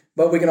time,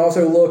 but we can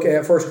also look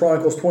at 1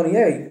 Chronicles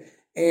 28.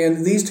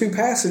 And these two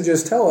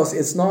passages tell us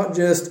it's not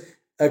just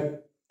a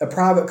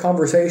private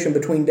conversation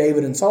between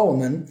David and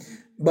Solomon,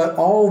 but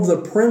all of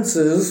the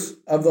princes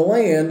of the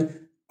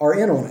land are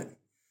in on it.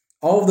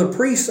 All of the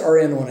priests are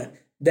in on it.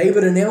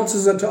 David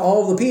announces it to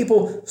all of the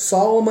people.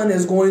 Solomon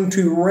is going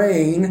to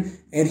reign,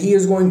 and he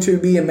is going to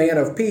be a man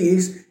of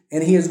peace,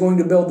 and he is going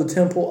to build the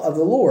temple of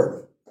the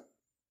Lord.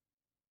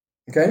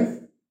 Okay?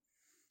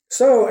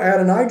 So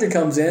Adonijah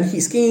comes in, he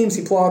schemes,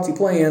 he plots, he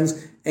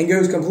plans, and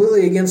goes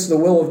completely against the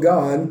will of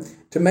God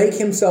to make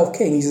himself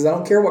king. He says, I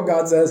don't care what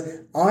God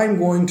says, I'm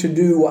going to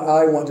do what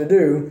I want to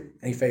do.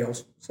 And he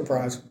fails.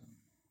 Surprise.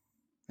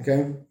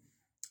 Okay?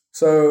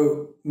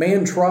 So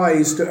man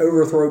tries to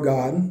overthrow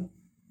God,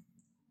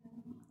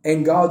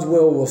 and God's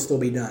will still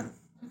be done.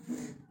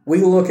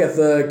 We look at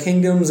the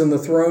kingdoms and the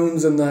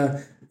thrones and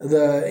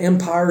the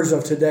empires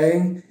of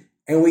today,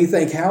 and we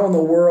think, how in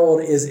the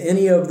world is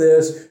any of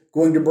this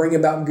going to bring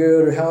about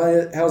good, or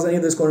how is any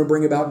of this going to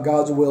bring about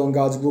God's will and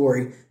God's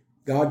glory?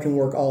 God can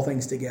work all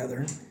things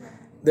together.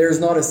 There's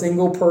not a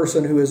single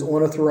person who is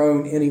on a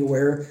throne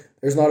anywhere.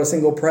 There's not a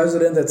single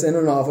president that's in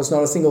an office,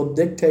 not a single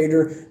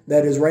dictator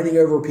that is reigning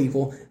over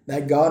people,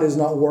 that God is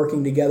not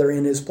working together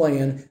in his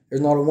plan.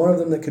 There's not one of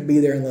them that could be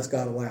there unless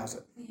God allows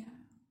it.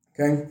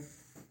 Okay?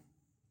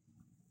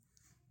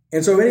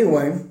 And so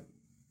anyway,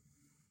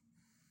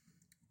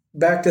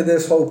 back to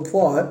this whole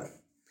plot.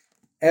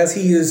 As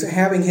he is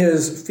having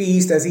his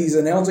feast, as he's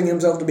announcing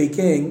himself to be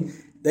king,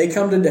 they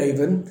come to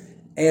David,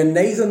 and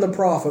Nathan the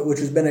prophet, which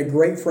has been a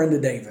great friend to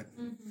David,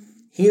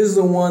 he is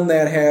the one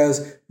that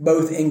has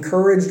both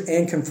encouraged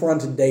and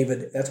confronted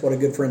David. That's what a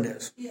good friend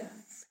is. Yeah.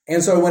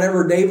 And so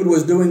whenever David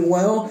was doing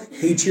well,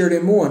 he cheered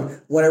him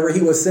on. Whenever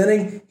he was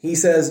sinning, he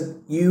says,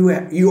 you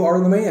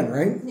are the man,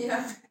 right?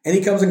 Yeah. And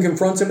he comes and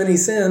confronts him in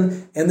his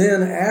sin, and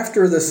then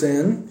after the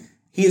sin,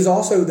 he is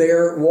also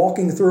there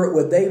walking through it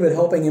with David,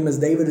 helping him as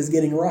David is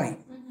getting right.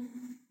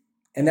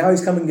 And now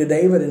he's coming to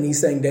David and he's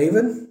saying,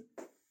 David,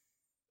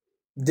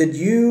 did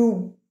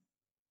you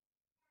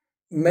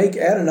make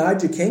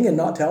Adonijah king and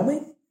not tell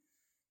me?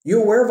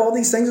 You aware of all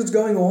these things that's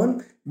going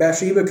on?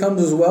 Bathsheba comes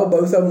as well.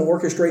 Both of them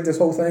orchestrate this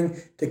whole thing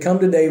to come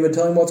to David,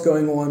 tell him what's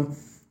going on.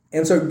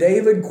 And so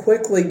David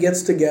quickly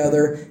gets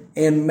together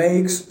and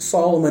makes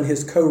Solomon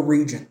his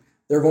co-regent.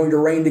 They're going to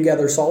reign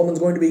together. Solomon's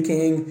going to be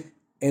king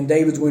and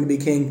David's going to be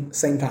king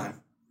same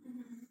time.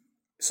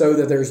 So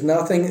that there's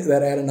nothing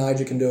that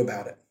Adonijah can do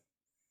about it.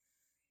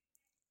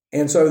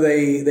 And so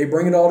they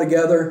bring it all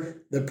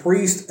together. The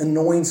priest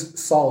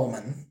anoints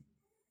Solomon.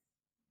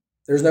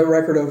 There's no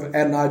record of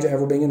Adonijah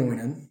ever being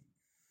anointed.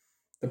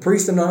 The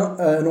priest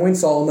anoints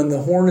Solomon.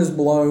 The horn is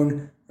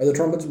blown, or the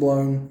trumpet's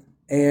blown,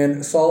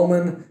 and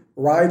Solomon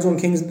rides on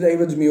King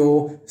David's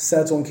mule,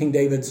 sits on King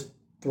David's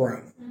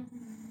throne.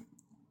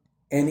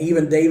 And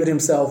even David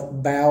himself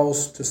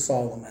bows to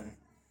Solomon.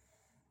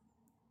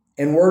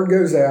 And word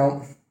goes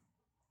out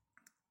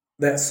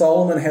that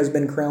Solomon has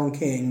been crowned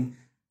king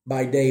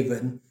by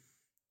David.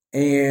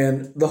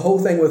 And the whole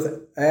thing with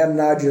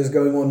Adonijah is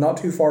going on not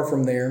too far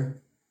from there.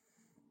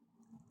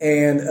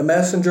 And a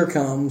messenger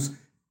comes,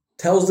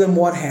 tells them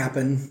what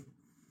happened,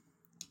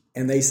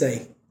 and they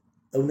say,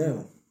 oh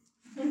no.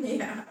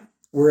 Yeah.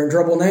 We're in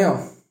trouble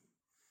now.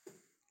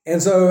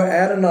 And so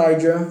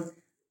Adonijah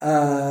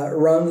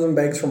runs and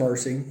begs for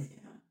mercy.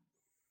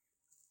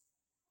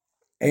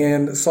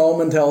 And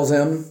Solomon tells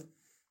him,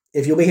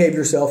 if you'll behave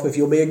yourself, if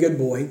you'll be a good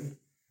boy,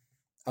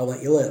 I'll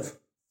let you live.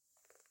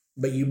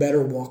 But you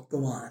better walk the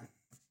line.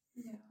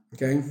 Yeah.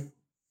 Okay?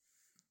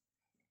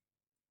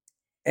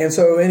 And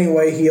so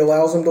anyway, he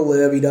allows him to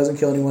live. He doesn't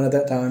kill anyone at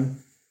that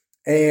time.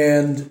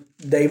 And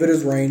David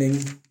is reigning.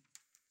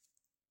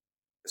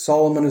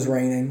 Solomon is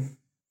reigning.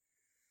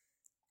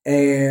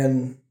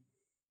 And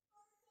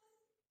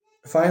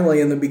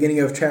finally, in the beginning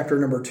of chapter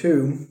number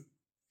 2,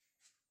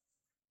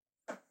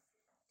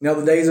 now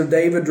the days of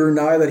David drew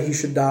nigh that he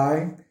should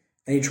die,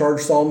 and he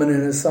charged Solomon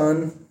and his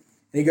son. And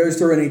he goes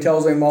through and he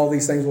tells him all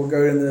these things. We'll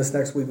go into this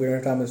next week. We don't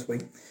have time this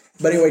week.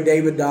 But anyway,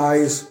 David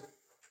dies,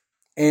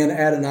 and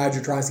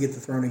Adonijah tries to get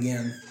the throne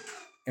again,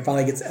 and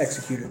finally gets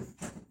executed.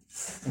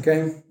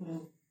 Okay?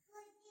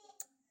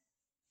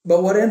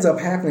 But what ends up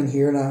happening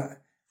here, and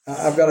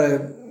I've got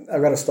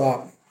to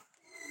stop.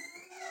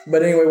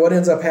 But anyway, what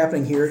ends up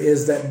happening here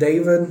is that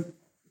David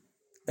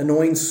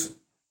anoints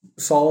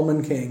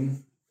Solomon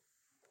king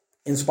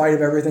in spite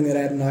of everything that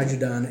Adonijah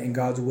done, and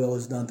God's will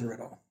is done through it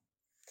all.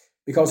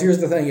 Because here's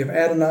the thing, if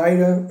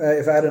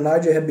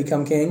Adonijah had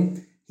become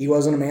king, he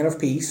wasn't a man of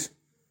peace.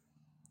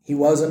 He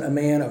wasn't a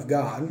man of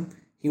God.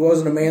 He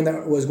wasn't a man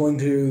that was going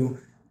to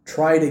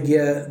try to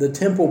get the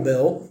temple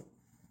built.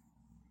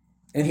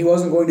 And he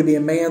wasn't going to be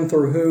a man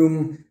through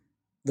whom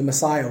the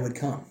Messiah would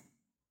come.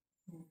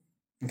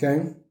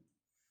 Okay?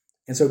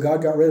 And so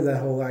God got rid of that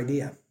whole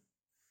idea.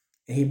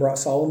 And he brought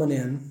Solomon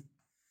in.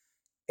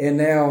 And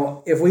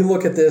now, if we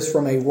look at this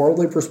from a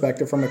worldly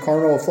perspective, from a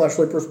carnal,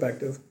 fleshly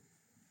perspective,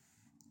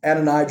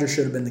 Adonijah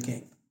should have been the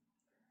king.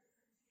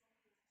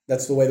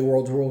 That's the way the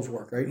world's rules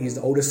work, right? He's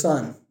the oldest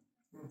son.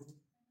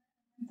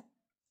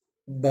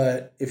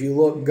 But if you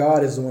look,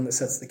 God is the one that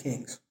sets the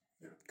kings.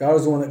 God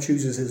is the one that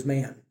chooses his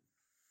man.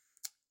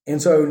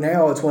 And so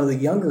now it's one of the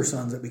younger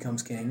sons that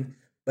becomes king,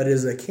 but it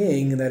is a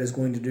king that is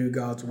going to do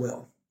God's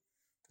will.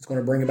 It's going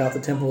to bring about the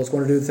temple. It's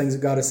going to do the things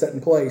that God has set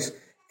in place.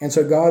 And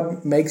so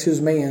God makes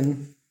his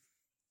man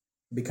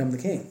become the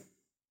king.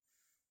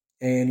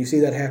 And you see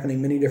that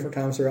happening many different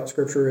times throughout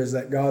Scripture, is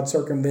that God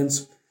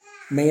circumvents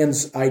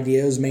man's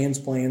ideas, man's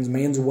plans,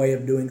 man's way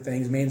of doing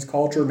things, man's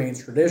culture,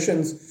 man's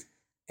traditions,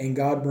 and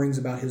God brings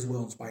about his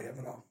will in spite of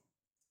it all.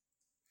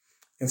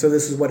 And so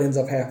this is what ends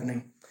up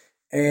happening.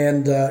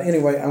 And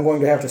anyway, I'm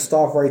going to have to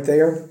stop right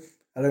there.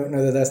 I don't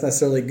know that that's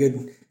necessarily a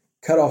good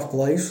cutoff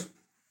place.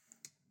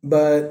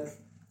 But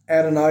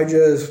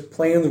Adonijah's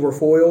plans were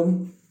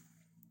foiled,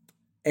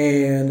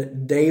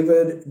 and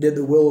David did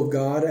the will of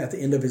God at the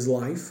end of his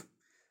life.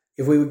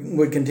 If we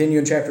would continue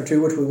in chapter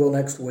 2, which we will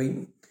next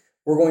week,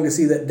 we're going to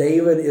see that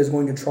David is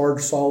going to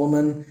charge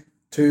Solomon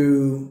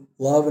to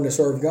love and to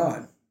serve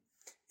God.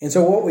 And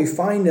so what we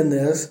find in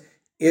this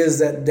is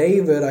that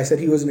David, I said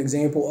he was an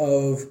example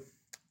of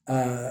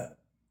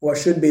what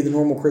should be the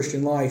normal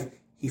Christian life.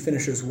 He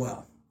finishes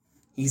well.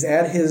 He's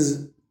at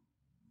his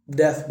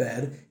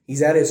deathbed.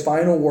 He's at his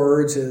final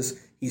words.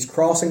 He's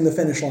crossing the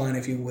finish line,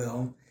 if you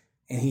will.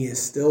 And he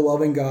is still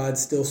loving God,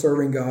 still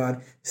serving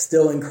God,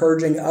 still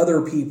encouraging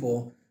other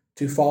people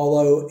to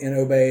follow and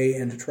obey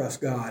and to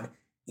trust God,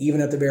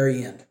 even at the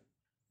very end.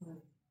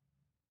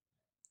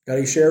 God,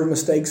 he shared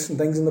mistakes and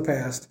things in the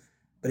past,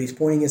 but he's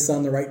pointing his son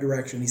in the right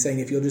direction. He's saying,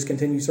 if you'll just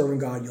continue serving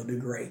God, you'll do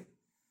great.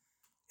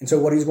 And so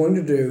what he's going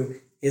to do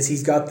is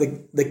he's got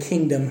the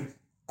kingdom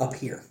up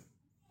here.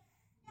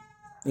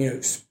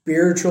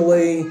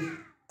 Spiritually,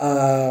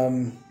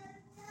 as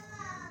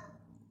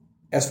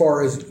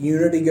far as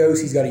unity goes,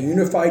 he's got a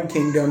unified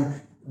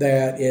kingdom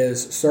that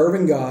is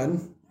serving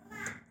God,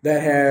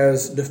 that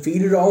has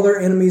defeated all their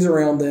enemies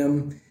around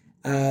them,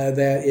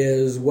 that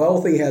is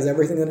wealthy, has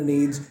everything that it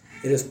needs.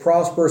 It is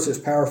prosperous, it's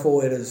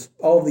powerful, it is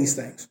all of these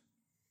things.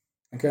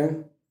 Okay?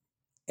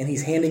 And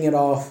he's handing it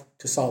off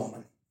to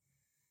Solomon.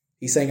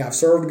 He's saying, I've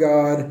served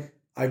God.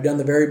 I've done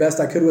the very best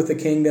I could with the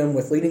kingdom,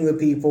 with leading the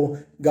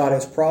people. God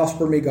has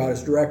prospered me. God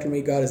has directed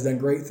me. God has done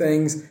great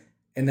things.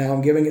 And now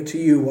I'm giving it to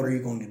you. What are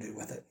you going to do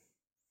with it?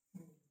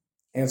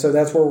 And so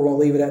that's where we're going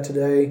to leave it at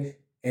today.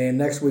 And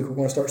next week, we're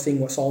going to start seeing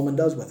what Solomon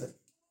does with it.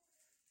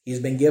 He's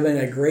been given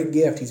a great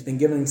gift. He's been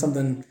given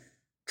something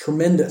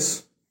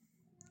tremendous.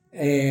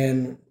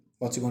 And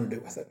what's he going to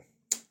do with it?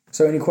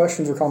 So any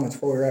questions or comments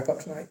before we wrap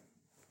up tonight?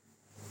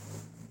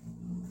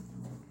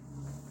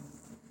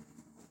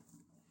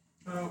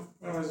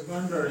 I was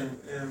wondering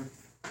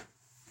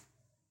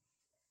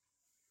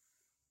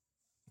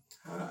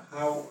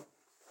how,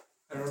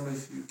 I don't know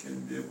if you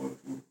can be able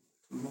to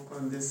look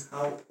on this,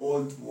 how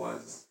old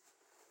was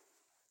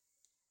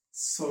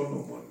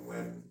Solomon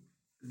when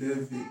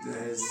David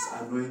has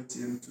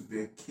anointed him to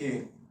be a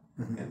king?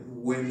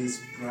 And when his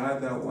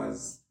brother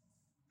was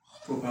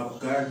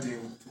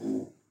propagating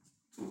to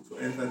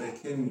enter the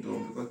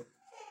kingdom, because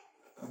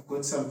I've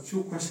got some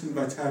few questions,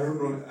 but I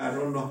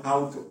don't know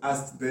how to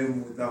ask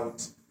them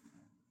without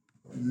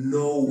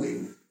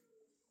knowing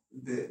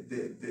the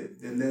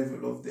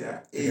level of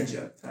their age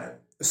at time.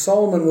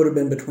 Solomon would have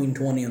been between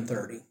 20 and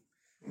 30.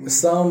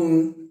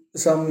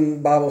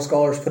 Some Bible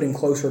scholars put him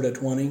closer to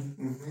 20.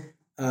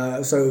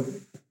 So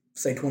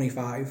say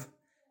 25.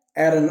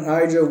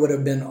 Adonijah would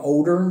have been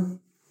older,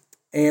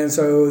 and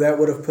so that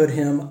would have put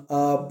him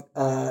up.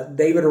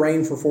 David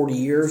reigned for 40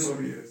 years.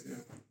 40 years, yeah.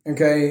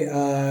 Okay,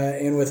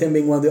 and with him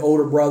being one of the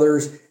older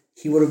brothers,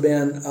 he would have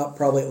been up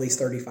probably at least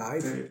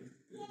 35.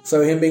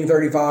 So him being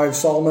 35,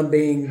 Solomon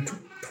being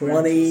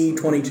 20,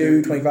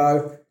 22,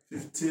 25.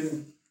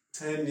 15,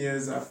 10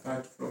 years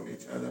apart from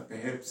each other,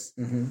 perhaps.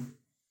 Okay.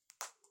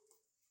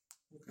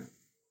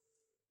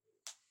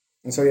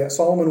 And so,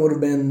 Solomon would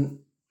have been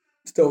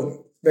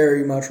still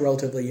very much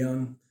relatively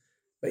young.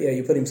 But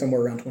you put him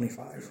somewhere around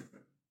 25.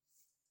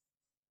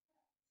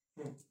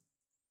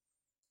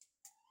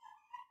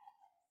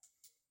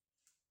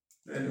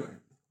 Anyway,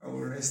 I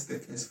will rest the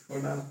case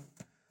for now.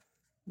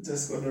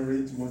 Just going to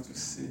read more to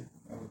see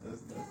how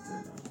does that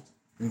turn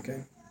out.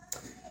 Okay.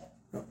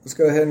 Let's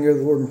go ahead and go to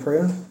the Lord in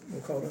prayer.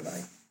 We'll call it a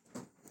night.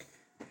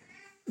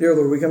 Dear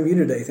Lord, we come to you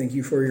today. Thank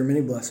you for your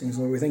many blessings.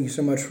 Lord, we thank you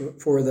so much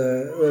for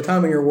the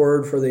time in your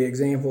word, for the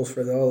examples,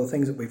 for all the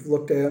things that we've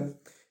looked at.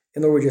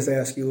 And Lord, we just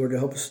ask you, Lord, to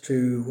help us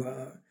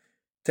to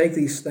take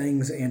these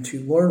things and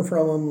to learn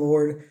from them,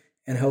 Lord,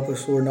 and help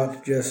us, Lord, not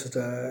to just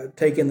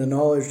take in the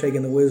knowledge, take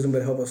in the wisdom,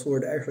 but help us,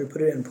 Lord, to actually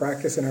put it in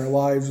practice in our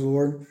lives,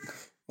 Lord.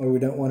 Lord, we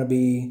don't want to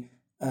be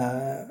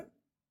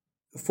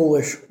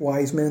foolish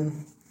wise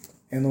men.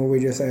 And Lord, we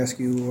just ask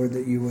you, Lord,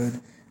 that you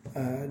would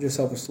just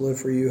help us to live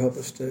for you, help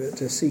us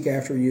to seek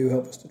after you,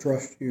 help us to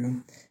trust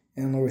you.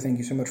 And Lord, we thank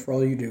you so much for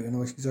all you do. And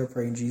Lord, these I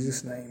pray in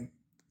Jesus' name.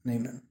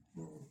 Amen.